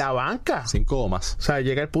 En la banca. 5 o más. O sea,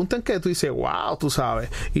 llega el punto en que tú dices, wow, tú sabes.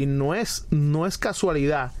 Y no es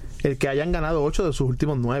casualidad el que hayan ganado 8 de sus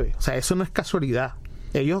últimos 9. O sea, eso no es casualidad.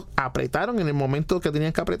 Ellos apretaron en el momento que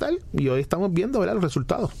tenían que apretar y hoy estamos viendo, ¿verdad?, los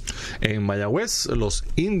resultados. En Mayagüez, los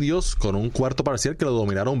indios con un cuarto parcial que lo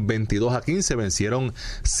dominaron 22-15, vencieron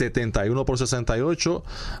 71-68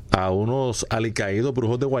 a unos alicaídos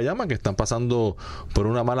Brujos de Guayama que están pasando por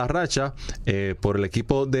una mala racha. Por el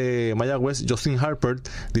equipo de Mayagüez, Justin Harper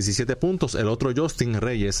 17 puntos, el otro Justin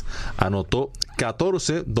Reyes anotó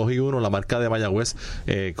 14, 2-1 la marca de Mayagüez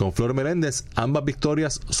con Flor Meléndez. Ambas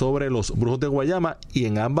victorias sobre los Brujos de Guayama y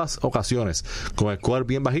en ambas ocasiones con score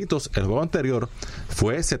bien bajitos. El juego anterior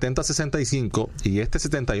fue 70-65 y este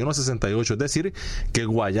 71-68, es decir que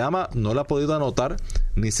Guayama no le ha podido anotar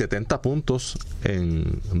ni 70 puntos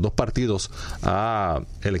en 2 partidos a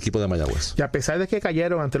el equipo de Mayagüez. Y a pesar de que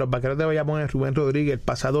cayeron ante los Vaqueros de Bayamón en Rubén Rodríguez el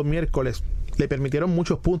pasado miércoles, le permitieron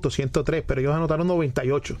muchos puntos, 103, pero ellos anotaron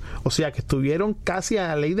 98. O sea que estuvieron casi a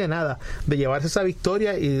la ley de nada de llevarse esa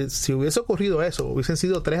victoria, y si hubiese ocurrido eso, hubiesen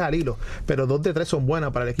sido 3 al hilo, pero 2 de 3 son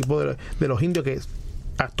buenas para el equipo de los indios, que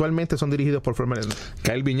actualmente son dirigidos por Flor Meléndez.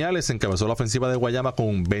 Kyle Viñales encabezó la ofensiva de Guayama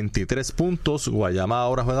con 23 puntos. Guayama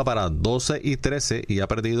ahora juega para 12-13 y ha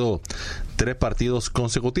perdido 3 partidos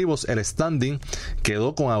consecutivos. El standing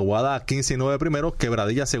quedó con Aguada 15-9 primero,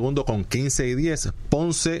 Quebradilla segundo con 15-10.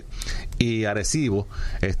 Ponce y Arecibo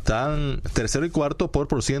están tercero y cuarto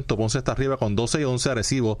por ciento. Ponce está arriba con 12-11,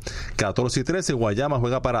 Arecibo 14-13. Guayama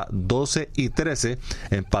juega para 12-13,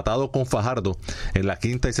 empatado con Fajardo en la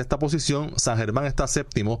quinta y sexta posición. San Germán está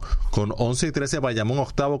séptimo con 11-13, Bayamón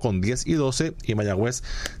octavo con 10-12 y Mayagüez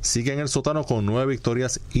sigue en el sótano con 9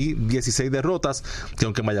 victorias y 16 derrotas, que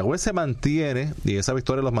aunque Mayagüez se mantiene y esa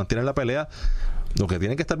victoria los mantiene en la pelea, lo que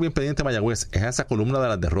tiene que estar bien pendiente Mayagüez es esa columna de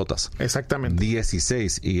las derrotas. Exactamente.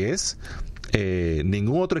 16 y es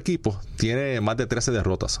ningún otro equipo tiene más de 13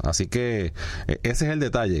 derrotas, así que ese es el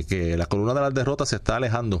detalle, que la columna de las derrotas se está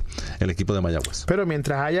alejando el equipo de Mayagüez. Pero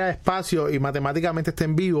mientras haya espacio y matemáticamente esté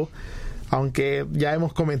en vivo, aunque ya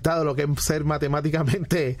hemos comentado lo que es ser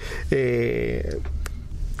matemáticamente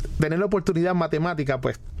tener la oportunidad matemática,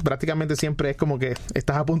 pues prácticamente siempre es como que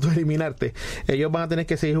estás a punto de eliminarte. Ellos van a tener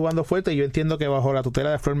que seguir jugando fuerte y yo entiendo que bajo la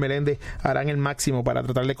tutela de Flor Meléndez harán el máximo para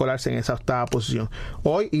tratar de colarse en esa octava posición.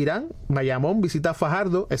 Hoy irán, Bayamón visita a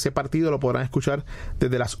Fajardo. Ese partido lo podrán escuchar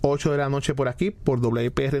desde las 8 de la noche por aquí, por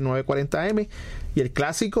WPR 940M. Y el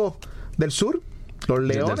clásico del sur, los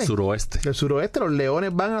Leones. Del suroeste. Del suroeste, los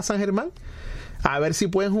Leones van a San Germán a ver si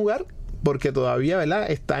pueden jugar, porque todavía,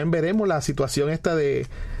 ¿verdad?, está en veremos la situación esta de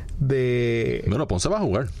bueno, Ponce va a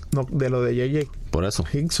jugar. No, de lo de JJ. Por eso.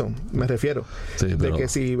 Hickson, me refiero. Sí, pero... de que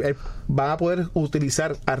si van a poder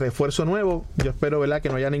utilizar a refuerzo nuevo, yo espero, ¿verdad?, que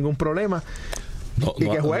no haya ningún problema. Y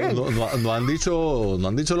que jueguen. No han dicho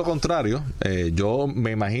lo contrario. Yo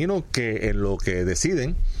me imagino que en lo que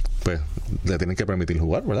deciden, pues le tienen que permitir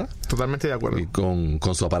jugar, ¿verdad? Totalmente de acuerdo. Y con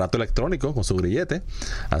su aparato electrónico, con su grillete.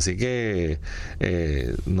 Así que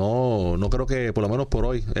no creo que, por lo menos por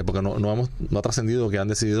hoy, porque no ha trascendido que han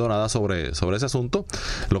decidido nada sobre ese asunto.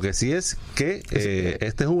 Lo que sí es que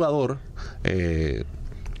este jugador,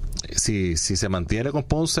 si se mantiene con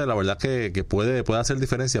Ponce, la verdad que puede hacer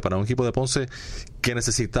diferencia para un equipo de Ponce que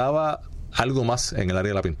necesitaba algo más en el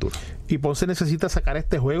área de la pintura. Y Ponce necesita sacar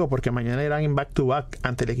este juego porque mañana irán en back-to-back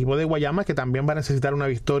ante el equipo de Guayama, que también va a necesitar una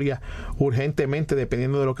victoria urgentemente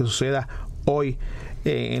dependiendo de lo que suceda hoy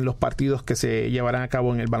en los partidos que se llevarán a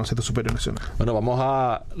cabo en el baloncesto superior nacional. Bueno, vamos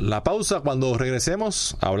a la pausa. Cuando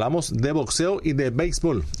regresemos hablamos de boxeo y de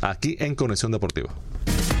béisbol aquí en Conexión Deportiva.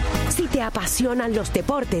 Si te apasionan los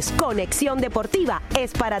deportes, Conexión Deportiva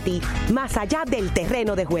es para ti, más allá del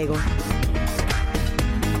terreno de juego.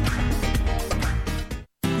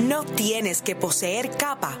 No tienes que poseer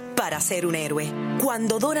capa para ser un héroe.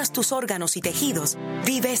 Cuando donas tus órganos y tejidos,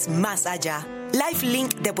 vives más allá.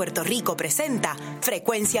 LifeLink de Puerto Rico presenta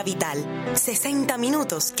Frecuencia Vital. 60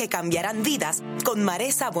 minutos que cambiarán vidas con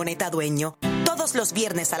Maresa Boneta Dueño. Todos los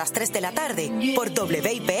viernes a las 3 de la tarde por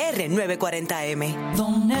WIPR 940M.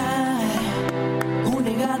 Donar un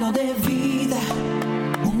legado de vida,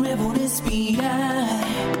 un nuevo respirar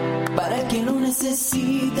para el que lo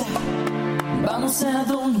necesita. Vamos a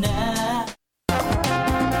donar.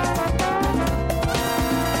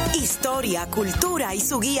 Historia, cultura y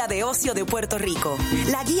su guía de ocio de Puerto Rico.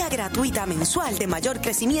 La guía gratuita mensual de mayor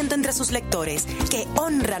crecimiento entre sus lectores, que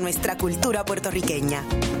honra nuestra cultura puertorriqueña.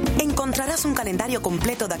 Encontrarás un calendario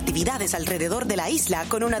completo de actividades alrededor de la isla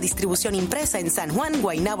con una distribución impresa en San Juan,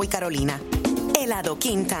 Guaynabo y Carolina. El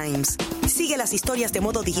Adoquin Times. Sigue las historias de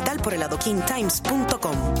modo digital por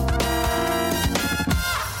eladoquintimes.com.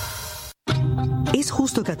 ¿Es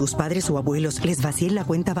justo que a tus padres o abuelos les vacíen la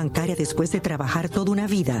cuenta bancaria después de trabajar toda una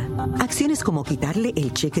vida? Acciones como quitarle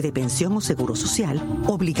el cheque de pensión o seguro social,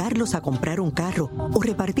 obligarlos a comprar un carro o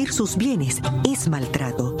repartir sus bienes es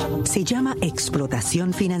maltrato. Se llama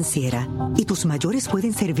explotación financiera y tus mayores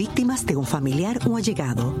pueden ser víctimas de un familiar o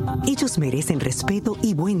allegado. Ellos merecen respeto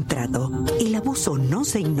y buen trato. El abuso no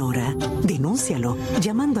se ignora. Denúncialo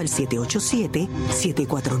llamando al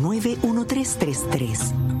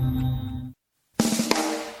 787-749-1333.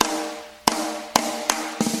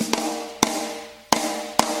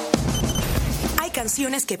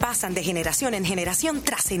 Canciones que pasan de generación en generación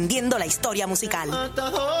trascendiendo la historia musical.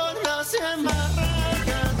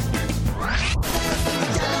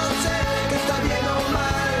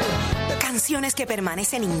 Canciones que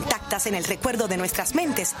permanecen intactas en el recuerdo de nuestras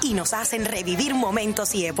mentes y nos hacen revivir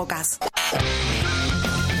momentos y épocas.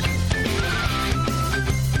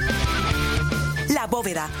 La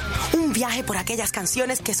Bóveda, un viaje por aquellas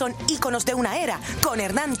canciones que son íconos de una era, con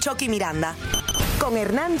Hernán Chucky Miranda.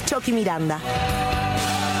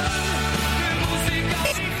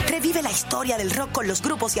 Vive la historia del rock con los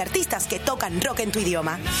grupos y artistas que tocan rock en tu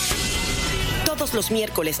idioma. Todos los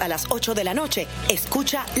miércoles a las 8 de la noche,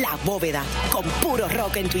 escucha La Bóveda, con puro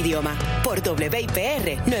rock en tu idioma, por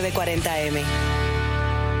WIPR 940M.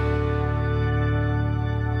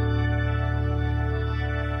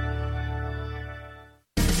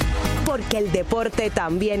 Porque el deporte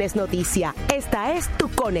también es noticia. Esta es tu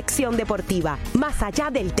Conexión Deportiva, más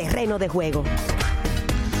allá del terreno de juego.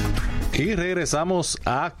 Y regresamos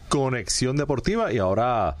a Conexión Deportiva y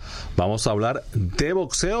ahora vamos a hablar de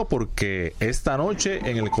boxeo porque esta noche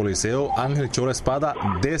en el Coliseo Ángel Choro Espada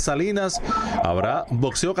de Salinas habrá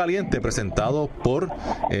boxeo caliente presentado por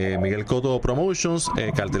Miguel Cotto Promotions,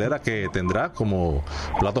 cartelera que tendrá como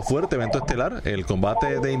plato fuerte, evento estelar, el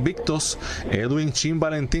combate de invictos Edwin Chin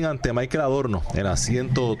Valentín ante Michael Adorno en las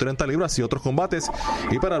 130 libras y otros combates.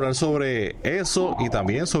 Y para hablar sobre eso y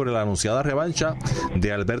también sobre la anunciada revancha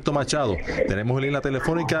de Alberto Machado, tenemos en línea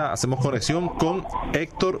telefónica, hacemos conexión con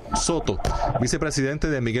Héctor Soto, vicepresidente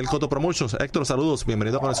de Miguel Cotto Promotions. Héctor, saludos,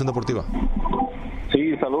 bienvenido a Conexión Deportiva.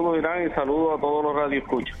 Sí, saludos Irán y saludos a todos los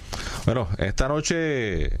radioescuchas. Bueno, esta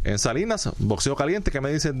noche en Salinas, boxeo caliente, ¿qué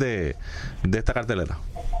me dices de esta cartelera?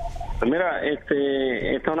 Pues mira, esta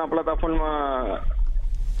es una plataforma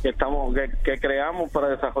que creamos para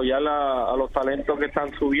desarrollar a los talentos que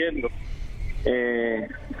están subiendo. Este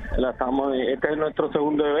es nuestro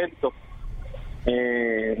segundo evento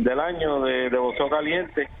del año de boxeo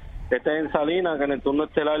caliente. Este es en Salinas, que en el turno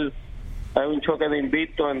estelar hay un choque de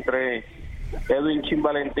invictos entre Edwin Chin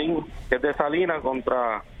Valentín, que es de Salinas,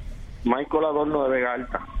 contra Michael Adorno de Vega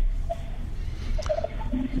Alta.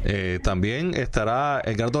 También estará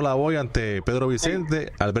Edgardo Lavoy ante Pedro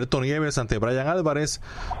Vicente, Alberto Nieves ante Brian Álvarez,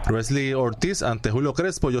 Wesley Ortiz ante Julio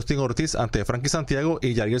Crespo, Justin Ortiz ante Frankie Santiago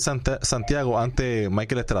y Yariel Santiago ante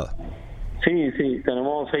Michael Estrada. Sí,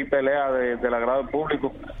 tenemos 6 peleas del agrado del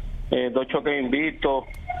público, 2 choques invictos,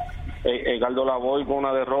 Edgardo Lavoy con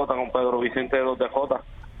una derrota, con Pedro Vicente de 2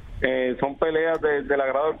 DJ. Son peleas del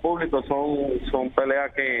agrado del público, son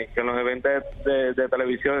peleas que en los eventos de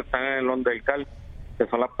televisión están en el undercard, que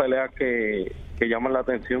son las peleas que llaman la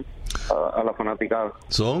atención a la fanaticada.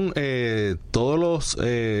 Son todos los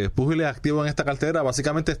púgiles activos en esta cartera,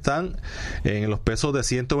 básicamente están en los pesos de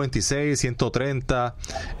 126, 130,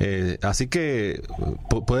 así que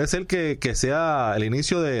puede ser que sea el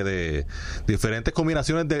inicio de diferentes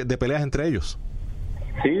combinaciones de peleas entre ellos.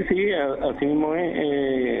 Sí, así mismo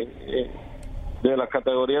es, de las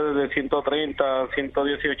categorías de 130 a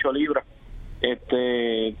 118 libras.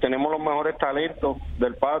 Tenemos los mejores talentos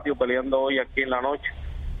del patio peleando hoy aquí en la noche.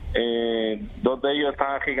 2 de ellos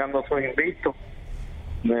están agigando sus invictos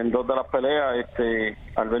en 2 de las peleas.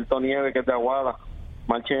 Alberto Nieves, que es de Aguada,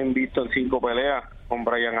 marcha invicto en 5 peleas, con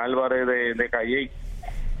Brian Álvarez de Calley,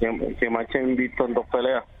 que marcha invicto en 2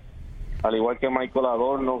 peleas, al igual que Michael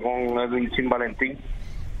Adorno con Edwin Chin Valentín.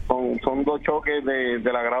 Son 2 choques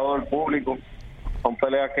del agrado del público. Son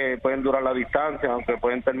peleas que pueden durar la distancia, aunque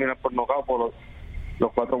pueden terminar por nocaut, por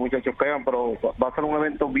los 4 muchachos pegan, pero va a ser un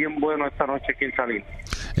evento bien bueno esta noche aquí en Salinas.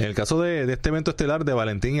 En el caso de este evento estelar de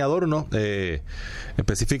Valentín y Adorno,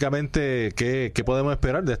 específicamente, ¿qué podemos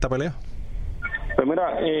esperar de esta pelea? Pues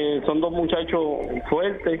mira, son 2 muchachos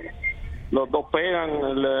fuertes, los 2 pegan.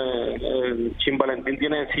 El Chin Valentín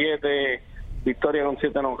tiene 7 victorias con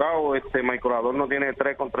 7 knockouts, Michael Adorno tiene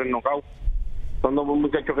 3 con 3 knockouts. Son 2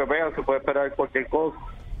 muchachos que pegan, se puede esperar cualquier cosa.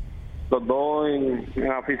 Los 2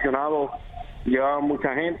 en aficionados llevaban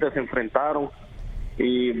mucha gente, se enfrentaron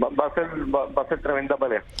y va a ser tremenda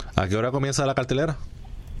pelea. ¿A qué hora comienza la cartelera?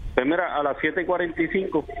 Pues mira, a las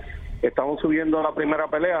 7:45 estamos subiendo a la primera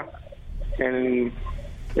pelea. En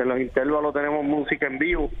los intervalos tenemos música en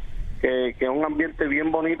vivo, que es un ambiente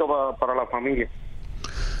bien bonito para la familia.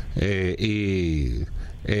 Y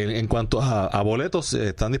en cuanto a boletos,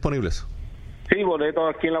 ¿están disponibles? Sí,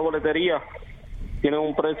 boletos aquí en la boletería tienen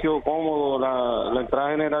un precio cómodo, la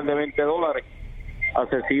entrada general de $20,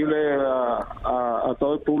 accesible a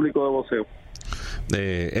todo el público de boxeo.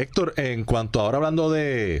 Héctor, en cuanto ahora hablando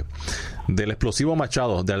del explosivo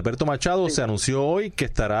Machado, de Alberto Machado, sí, se anunció hoy que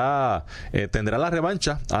tendrá la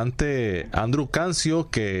revancha ante Andrew Cancio,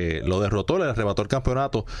 que lo derrotó, le arrebató el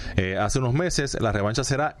campeonato hace unos meses. La revancha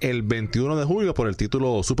será el 21 de julio por el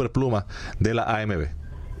título Superpluma de la AMB.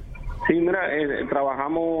 Sí, mira,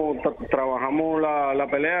 trabajamos la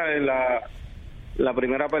pelea. En la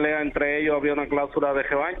primera pelea entre ellos había una cláusula de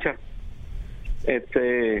revancha.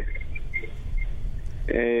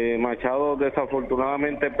 Machado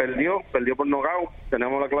desafortunadamente perdió por nocaut.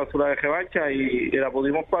 Tenemos la cláusula de revancha y la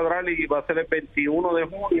pudimos cuadrar, y va a ser el 21 de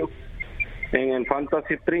junio en el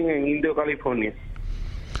Fantasy Spring en Indio, California.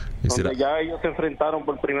 donde ya ellos se enfrentaron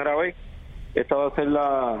por primera vez. Esta va a ser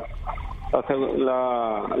la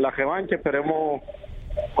revancha. Esperemos,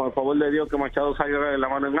 con el favor de Dios, que Machado salga de la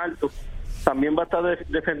mano en alto. También va a estar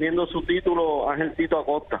defendiendo su título Ángel Tito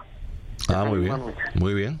Acosta. Muy bien,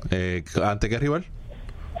 muy bien. ¿Ante qué rival?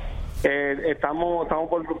 Estamos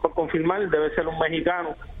por confirmar, debe ser un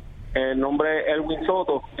mexicano. El nombre es Elwin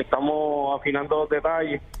Soto. Estamos afinando los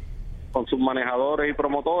detalles con sus manejadores y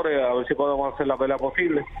promotores a ver si podemos hacer la pelea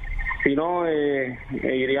posible. Si no,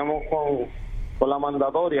 iríamos con la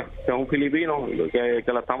mandatoria, que es un filipino que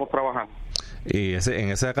la estamos trabajando. Y en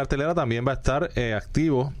esa cartelera también va a estar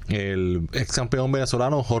activo el ex campeón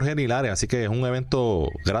venezolano Jorge Linares, así que es un evento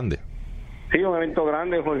grande. Sí, un evento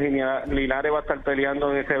grande. Jorge Linares va a estar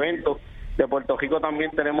peleando en ese evento. De Puerto Rico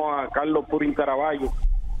también tenemos a Carlos Purín Caraballo,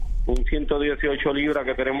 un 118 libras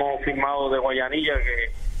que tenemos firmado de Guayanilla,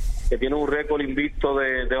 que tiene un récord invicto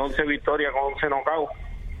de 11 victorias con 11 knockouts.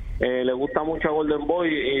 Le gusta mucho a Golden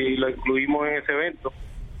Boy y lo incluimos en ese evento.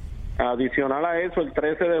 Adicional a eso, el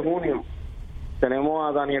 13 de junio tenemos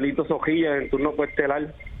a Danielito Sojilla en turno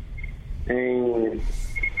coestelar en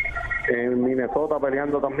Minnesota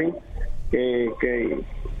peleando también, que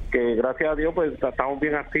gracias a Dios pues estamos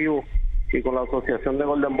bien activos, y con la asociación de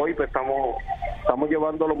Golden Boy pues estamos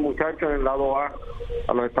llevando a los muchachos en el lado A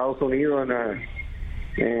los Estados Unidos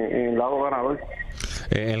en el lado ganador.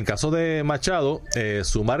 En el caso de Machado,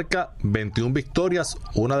 su marca 21 victorias,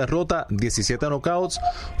 una derrota, 17 knockouts.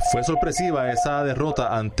 Fue sorpresiva esa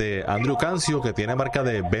derrota ante Andrew Cancio, que tiene marca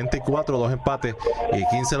de 24, 2 empates y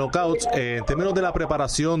 15 knockouts. En términos de la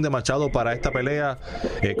preparación de Machado para esta pelea,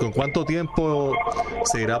 ¿con cuánto tiempo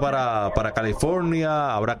se irá para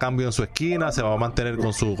California? ¿Habrá cambio en su esquina? ¿Se va a mantener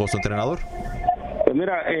con su entrenador? Pues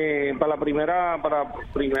mira, para primera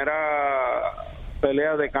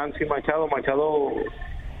pelea de Cancio y Machado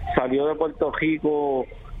salió de Puerto Rico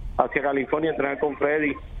hacia California a entrenar con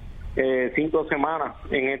Freddy 5 semanas.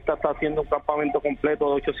 En esta está haciendo un campamento completo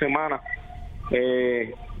de 8 semanas.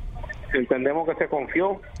 Entendemos que se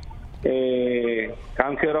confió.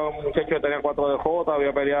 Cancio era un muchacho que tenía 4 DJ,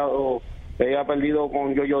 había perdido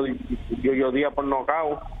con Yoyo Díaz por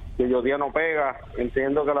nocaut. Yoyo Díaz no pega.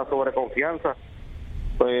 Entiendo que la sobreconfianza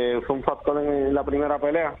pues fue un factor en la primera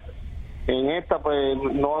pelea. En esta pues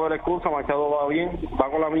no va a haber excusa. Machado va bien,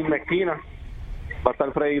 va con la misma esquina, va a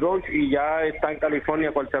estar Freddy Roach y ya está en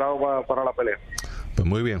California cuartelado para la pelea. Pues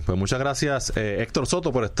muy bien, pues muchas gracias Héctor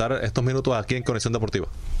Soto por estar estos minutos aquí en Conexión Deportiva.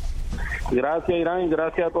 Gracias Irán,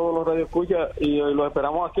 gracias a todos los radioescuchas y los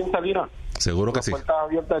esperamos aquí en Salinas. Seguro que sí. Puertas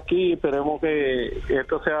abiertas aquí y esperemos que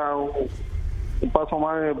esto sea un paso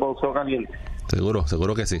más en el boxeo caliente.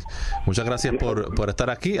 Seguro que sí. Muchas gracias por estar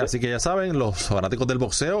aquí. Así que ya saben, los fanáticos del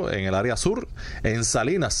boxeo en el área sur, en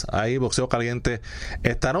Salinas, hay boxeo caliente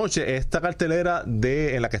esta noche. Esta cartelera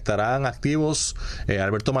en la que estarán activos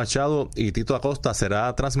Alberto Machado y Tito Acosta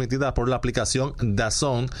será transmitida por la aplicación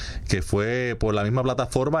DAZN, que fue por la misma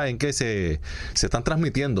plataforma en que se están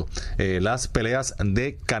transmitiendo las peleas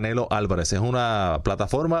de Canelo Álvarez. Es una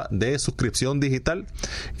plataforma de suscripción digital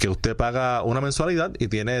que usted paga una mensualidad y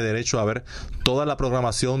tiene derecho a ver toda la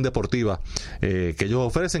programación deportiva que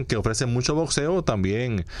ellos ofrecen, mucho boxeo,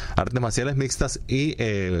 también artes marciales mixtas y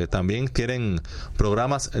también tienen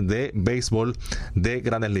programas de béisbol de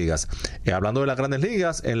Grandes Ligas. Hablando de las Grandes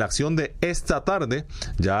Ligas, en la acción de esta tarde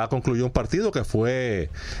ya concluyó un partido que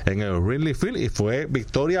fue en el Wrigley Field y fue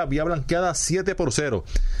victoria vía blanqueada 7-0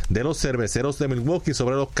 de los Cerveceros de Milwaukee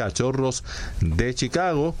sobre los Cachorros de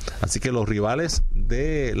Chicago. Así que los rivales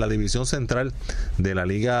de la división central de la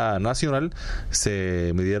Liga Nacional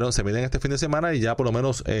se miden este fin de semana y ya por lo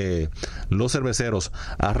menos los Cerveceros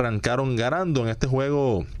arrancaron ganando. En este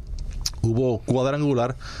juego hubo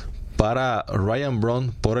cuadrangular para Ryan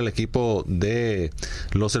Braun por el equipo de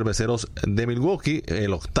los Cerveceros de Milwaukee,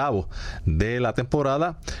 el octavo de la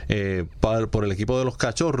temporada. Por el equipo de los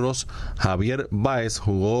Cachorros, Javier Báez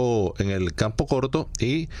jugó en el campo corto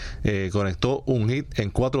y conectó un hit en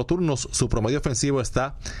 4 turnos. Su promedio ofensivo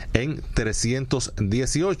está en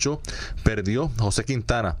 318. Perdió José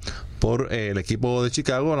Quintana por el equipo de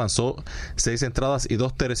Chicago, lanzó 6 entradas y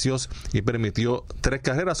 2 tercios y permitió 3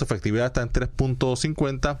 carreras. Su efectividad está en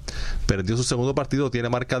 3.50. Perdió su segundo partido, tiene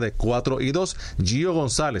marca de 4-2. Gio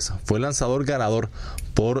González fue el lanzador ganador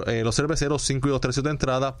por los Cerveceros, 5 y 2 tercios de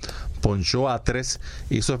entrada, ponchó a 3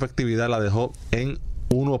 y su efectividad la dejó en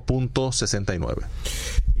 1.69.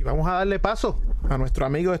 Y vamos a darle paso a nuestro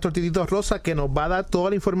amigo Héctor Titito Rosa, que nos va a dar toda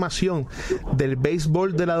la información del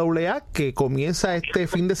béisbol de la AA que comienza este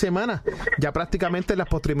fin de semana, ya prácticamente en las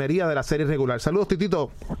postrimerías de la serie regular. Saludos,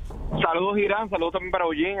 Titito. Saludos, Irán. Saludos también para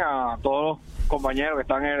Eugene, a todos los compañeros que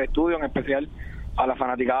están en el estudio, en especial a la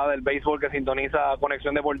fanaticada del béisbol que sintoniza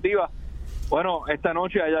Conexión Deportiva. Bueno, esta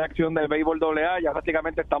noche hay acción del béisbol AA, ya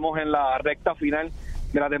prácticamente estamos en la recta final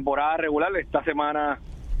de la temporada regular. Esta semana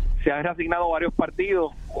se han reasignado varios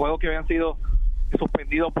partidos, juegos que habían sido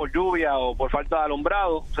suspendidos por lluvia o por falta de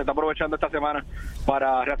alumbrado. Se está aprovechando esta semana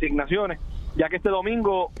para reasignaciones, ya que este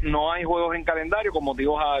domingo no hay juegos en calendario con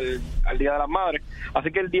motivos al Día de las Madres.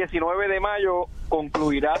 Así que el 19 de mayo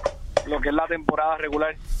concluirá lo que es la temporada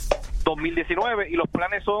regular 2019 y los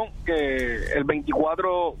planes son que el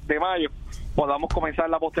 24 de mayo podamos comenzar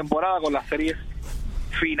la postemporada con las series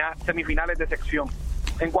semifinales de sección.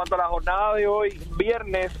 En cuanto a la jornada de hoy,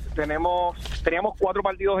 viernes, teníamos 4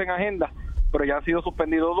 partidos en agenda, pero ya han sido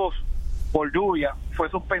suspendidos 2 por lluvia. Fue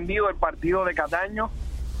suspendido el partido de Cataño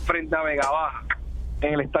frente a Vega Baja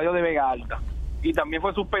en el estadio de Vega Alta, y también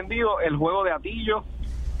fue suspendido el juego de Atillo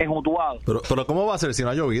en Utuado. Pero ¿cómo va a ser si no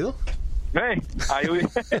ha llovido? Ha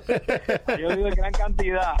llovido en gran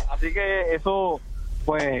cantidad, así que eso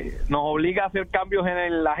pues nos obliga a hacer cambios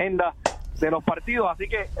en la agenda de los partidos. Así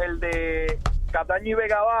que el de Cataño y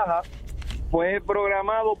Vega Baja fue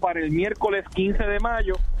programado para el miércoles 15 de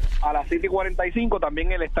mayo a las 7:45, también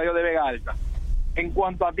en el estadio de Vega Alta. En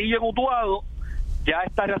cuanto a Atillo en Utuado, ya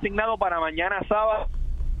está reasignado para mañana sábado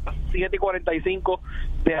 7:45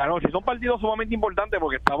 de la noche. Son partidos sumamente importantes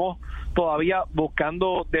porque estamos todavía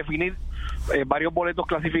buscando definir varios boletos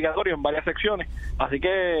clasificatorios en varias secciones, así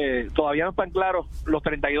que todavía no están claros los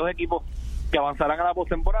 32 equipos que avanzarán a la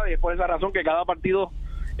postemporada, y es por esa razón que cada partido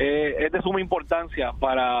es de suma importancia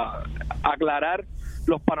para aclarar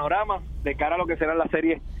los panoramas de cara a lo que serán las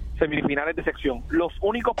series semifinales de sección. Los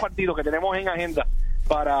únicos partidos que tenemos en agenda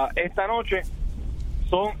para esta noche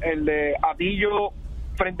son el de Atillo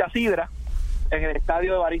frente a Sidra en el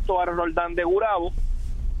estadio de Evaristo Barros Roldán de Gurabo,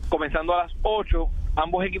 comenzando a las 8.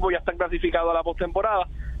 Ambos equipos ya están clasificados a la postemporada,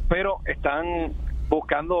 pero están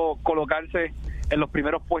buscando colocarse en los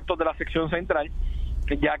primeros puestos de la sección central,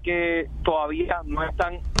 ya que todavía no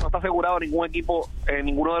está asegurado ningún equipo en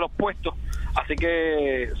ninguno de los puestos, así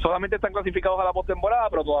que solamente están clasificados a la postemporada,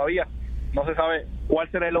 pero todavía no se sabe cuál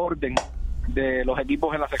será el orden de los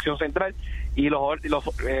equipos en la sección central, y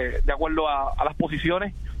de acuerdo a las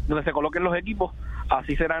posiciones donde se coloquen los equipos,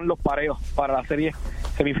 así serán los pareos para las series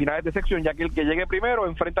semifinales de sección, ya que el que llegue primero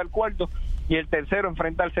enfrenta al cuarto y el tercero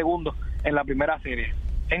enfrenta al segundo en la primera serie.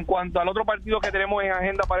 En cuanto al otro partido que tenemos en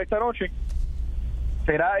agenda para esta noche,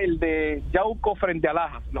 será el de Yauco frente a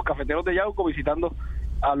Lajas, los Cafeteros de Yauco visitando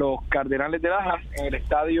a los Cardenales de Lajas en el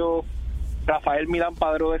estadio Rafael Milán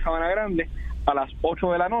Padró de Sabana Grande a las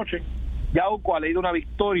 8 de la noche. Yauco ha leído una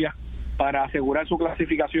victoria para asegurar su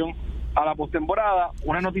clasificación a la postemporada,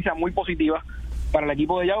 una noticia muy positiva para el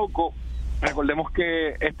equipo de Yauco. Recordemos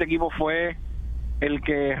que este equipo fue el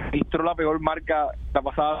que registró la peor marca la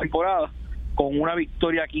pasada temporada, con una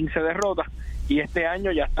victoria, 15 derrotas, y este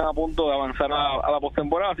año ya están a punto de avanzar a la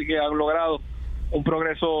postemporada, así que han logrado un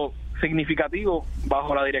progreso significativo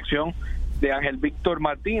bajo la dirección de Ángel Víctor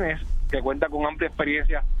Martínez, que cuenta con amplia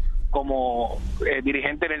experiencia como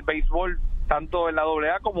dirigente en el béisbol, tanto en la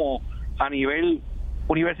AA como a nivel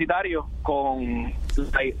universitario con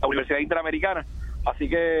la Universidad Interamericana. Así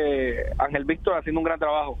que Ángel Víctor haciendo un gran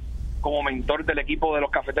trabajo como mentor del equipo de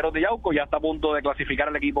los Cafeteros de Yauco, ya está a punto de clasificar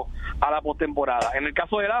al equipo a la postemporada. En el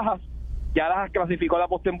caso de Lajas, ya Lajas clasificó a la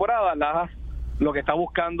postemporada. Lajas lo que está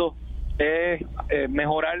buscando es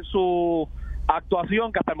mejorar su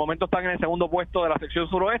actuación, que hasta el momento están en el segundo puesto de la sección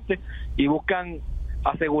suroeste, y buscan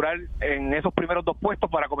asegurar en esos primeros 2 puestos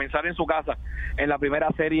para comenzar en su casa en la primera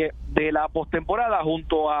serie de la postemporada.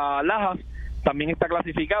 Junto a Lajas también está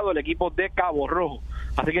clasificado el equipo de Cabo Rojo,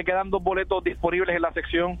 así que quedan 2 boletos disponibles en la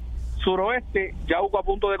sección suroeste. Yauco a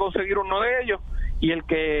punto de conseguir uno de ellos, y el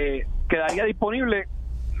que quedaría disponible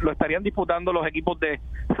lo estarían disputando los equipos de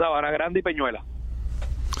Sabana Grande y Peñuela.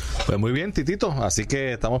 Pues muy bien, Titito, así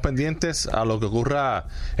que estamos pendientes a lo que ocurra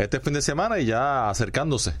este fin de semana, y ya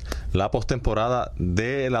acercándose la postemporada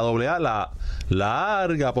de la AA, la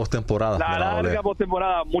larga postemporada. La larga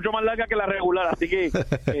postemporada, mucho más larga que la regular, así que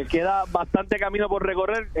queda bastante camino por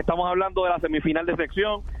recorrer. Estamos hablando de la semifinal de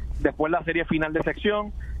sección, después la serie final de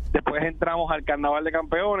sección, después entramos al Carnaval de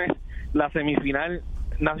Campeones, la semifinal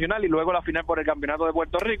nacional y luego la final por el Campeonato de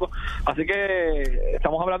Puerto Rico. Así que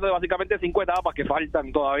estamos hablando de básicamente 5 etapas que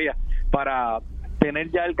faltan todavía para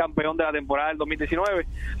tener ya el campeón de la temporada del 2019.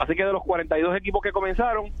 Así que de los 42 equipos que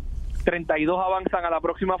comenzaron, 32 avanzan a la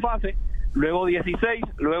próxima fase, luego 16,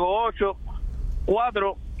 luego 8,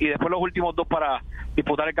 4 y después los últimos 2 para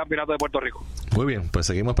disputar el campeonato de Puerto Rico. Muy bien, pues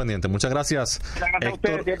seguimos pendientes. Muchas gracias, Gracias a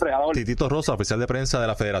ustedes siempre, Adolfo. Titito Rosa, oficial de prensa de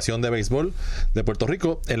la Federación de Béisbol de Puerto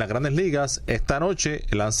Rico. En las Grandes Ligas, esta noche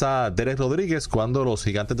lanza Derek Rodríguez cuando los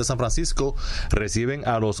Gigantes de San Francisco reciben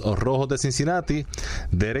a los Rojos de Cincinnati.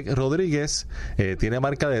 Derek Rodríguez tiene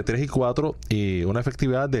marca de 3-4 y una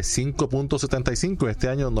efectividad de 5.75. Este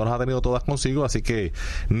año no las ha tenido todas consigo, así que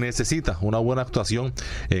necesita una buena actuación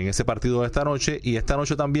en ese partido de esta noche. Y esta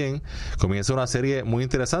noche también comienza una serie muy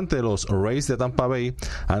interesante de los Rays de Tampa Bay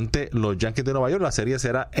ante los Yankees de Nueva York. La serie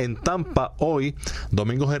será en Tampa hoy.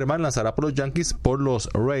 Domingo Germán lanzará por los Yankees, por los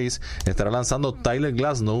Rays estará lanzando Tyler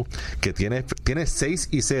Glasnow, que tiene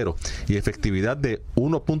 6-0 y efectividad de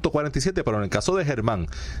 1.47, pero en el caso de Germán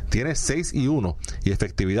tiene 6-1 y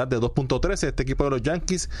efectividad de 2.13. Este equipo de los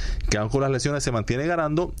Yankees, que aun con las lesiones se mantiene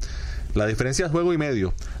ganando. La diferencia es juego y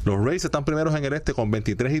medio. Los Rays están primeros en el este con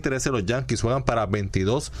 23-13. Los Yankees juegan para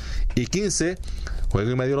 22-15.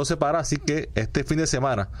 Juego y medio los separa. Así que este fin de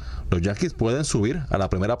semana los Yankees pueden subir a la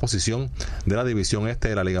primera posición de la división este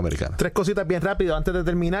de la Liga Americana. 3 cositas bien rápido antes de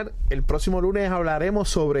terminar. El próximo lunes hablaremos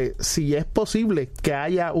sobre si es posible que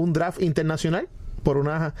haya un draft internacional por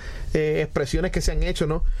unas expresiones que se han hecho,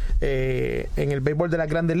 ¿no? En el béisbol de las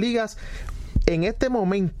Grandes Ligas. En este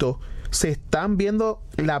momento se están viendo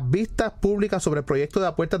las vistas públicas sobre el proyecto de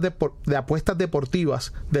apuestas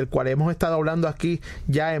deportivas, del cual hemos estado hablando aquí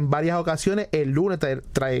ya en varias ocasiones. El lunes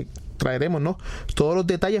traeremos, ¿no?, todos los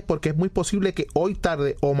detalles, porque es muy posible que hoy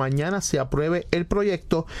tarde o mañana se apruebe el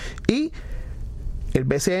proyecto y el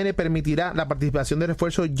BCN permitirá la participación del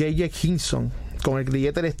refuerzo J.J. Hinson con el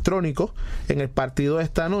grillete electrónico en el partido de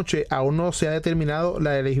esta noche. Aún no se ha determinado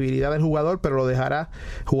la elegibilidad del jugador, pero lo dejará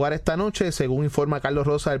jugar esta noche, según informa Carlos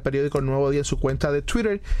Rosa del periódico El Nuevo Día en su cuenta de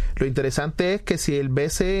Twitter. Lo interesante es que si el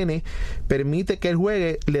BCN permite que él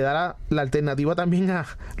juegue, le dará la alternativa también a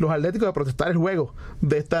los Atléticos de protestar el juego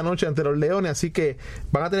de esta noche ante los Leones, así que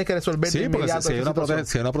van a tener que resolver de inmediato. Si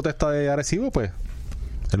hay una protesta de Arecibo, pues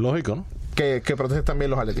es lógico, ¿no?, que protesten también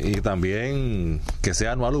los Atléticos. Y también que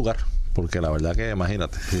sea no al lugar, porque la verdad que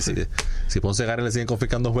imagínate, si Ponce Gare le siguen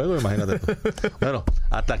confiscando juegos, imagínate. Bueno,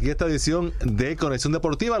 hasta aquí esta edición de Conexión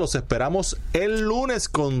Deportiva. Los esperamos el lunes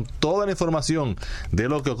con toda la información de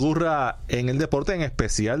lo que ocurra en el deporte, en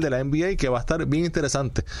especial de la NBA, que va a estar bien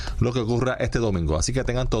interesante lo que ocurra este domingo. Así que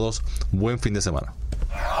tengan todos buen fin de semana.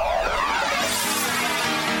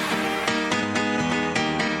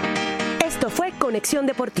 Esto fue Conexión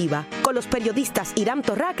Deportiva con los periodistas Irán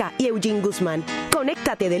Torraca y Eugene Guzmán.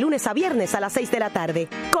 Conéctate de lunes a viernes a las 6 de la tarde.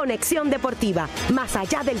 Conexión Deportiva, más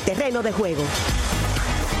allá del terreno de juego.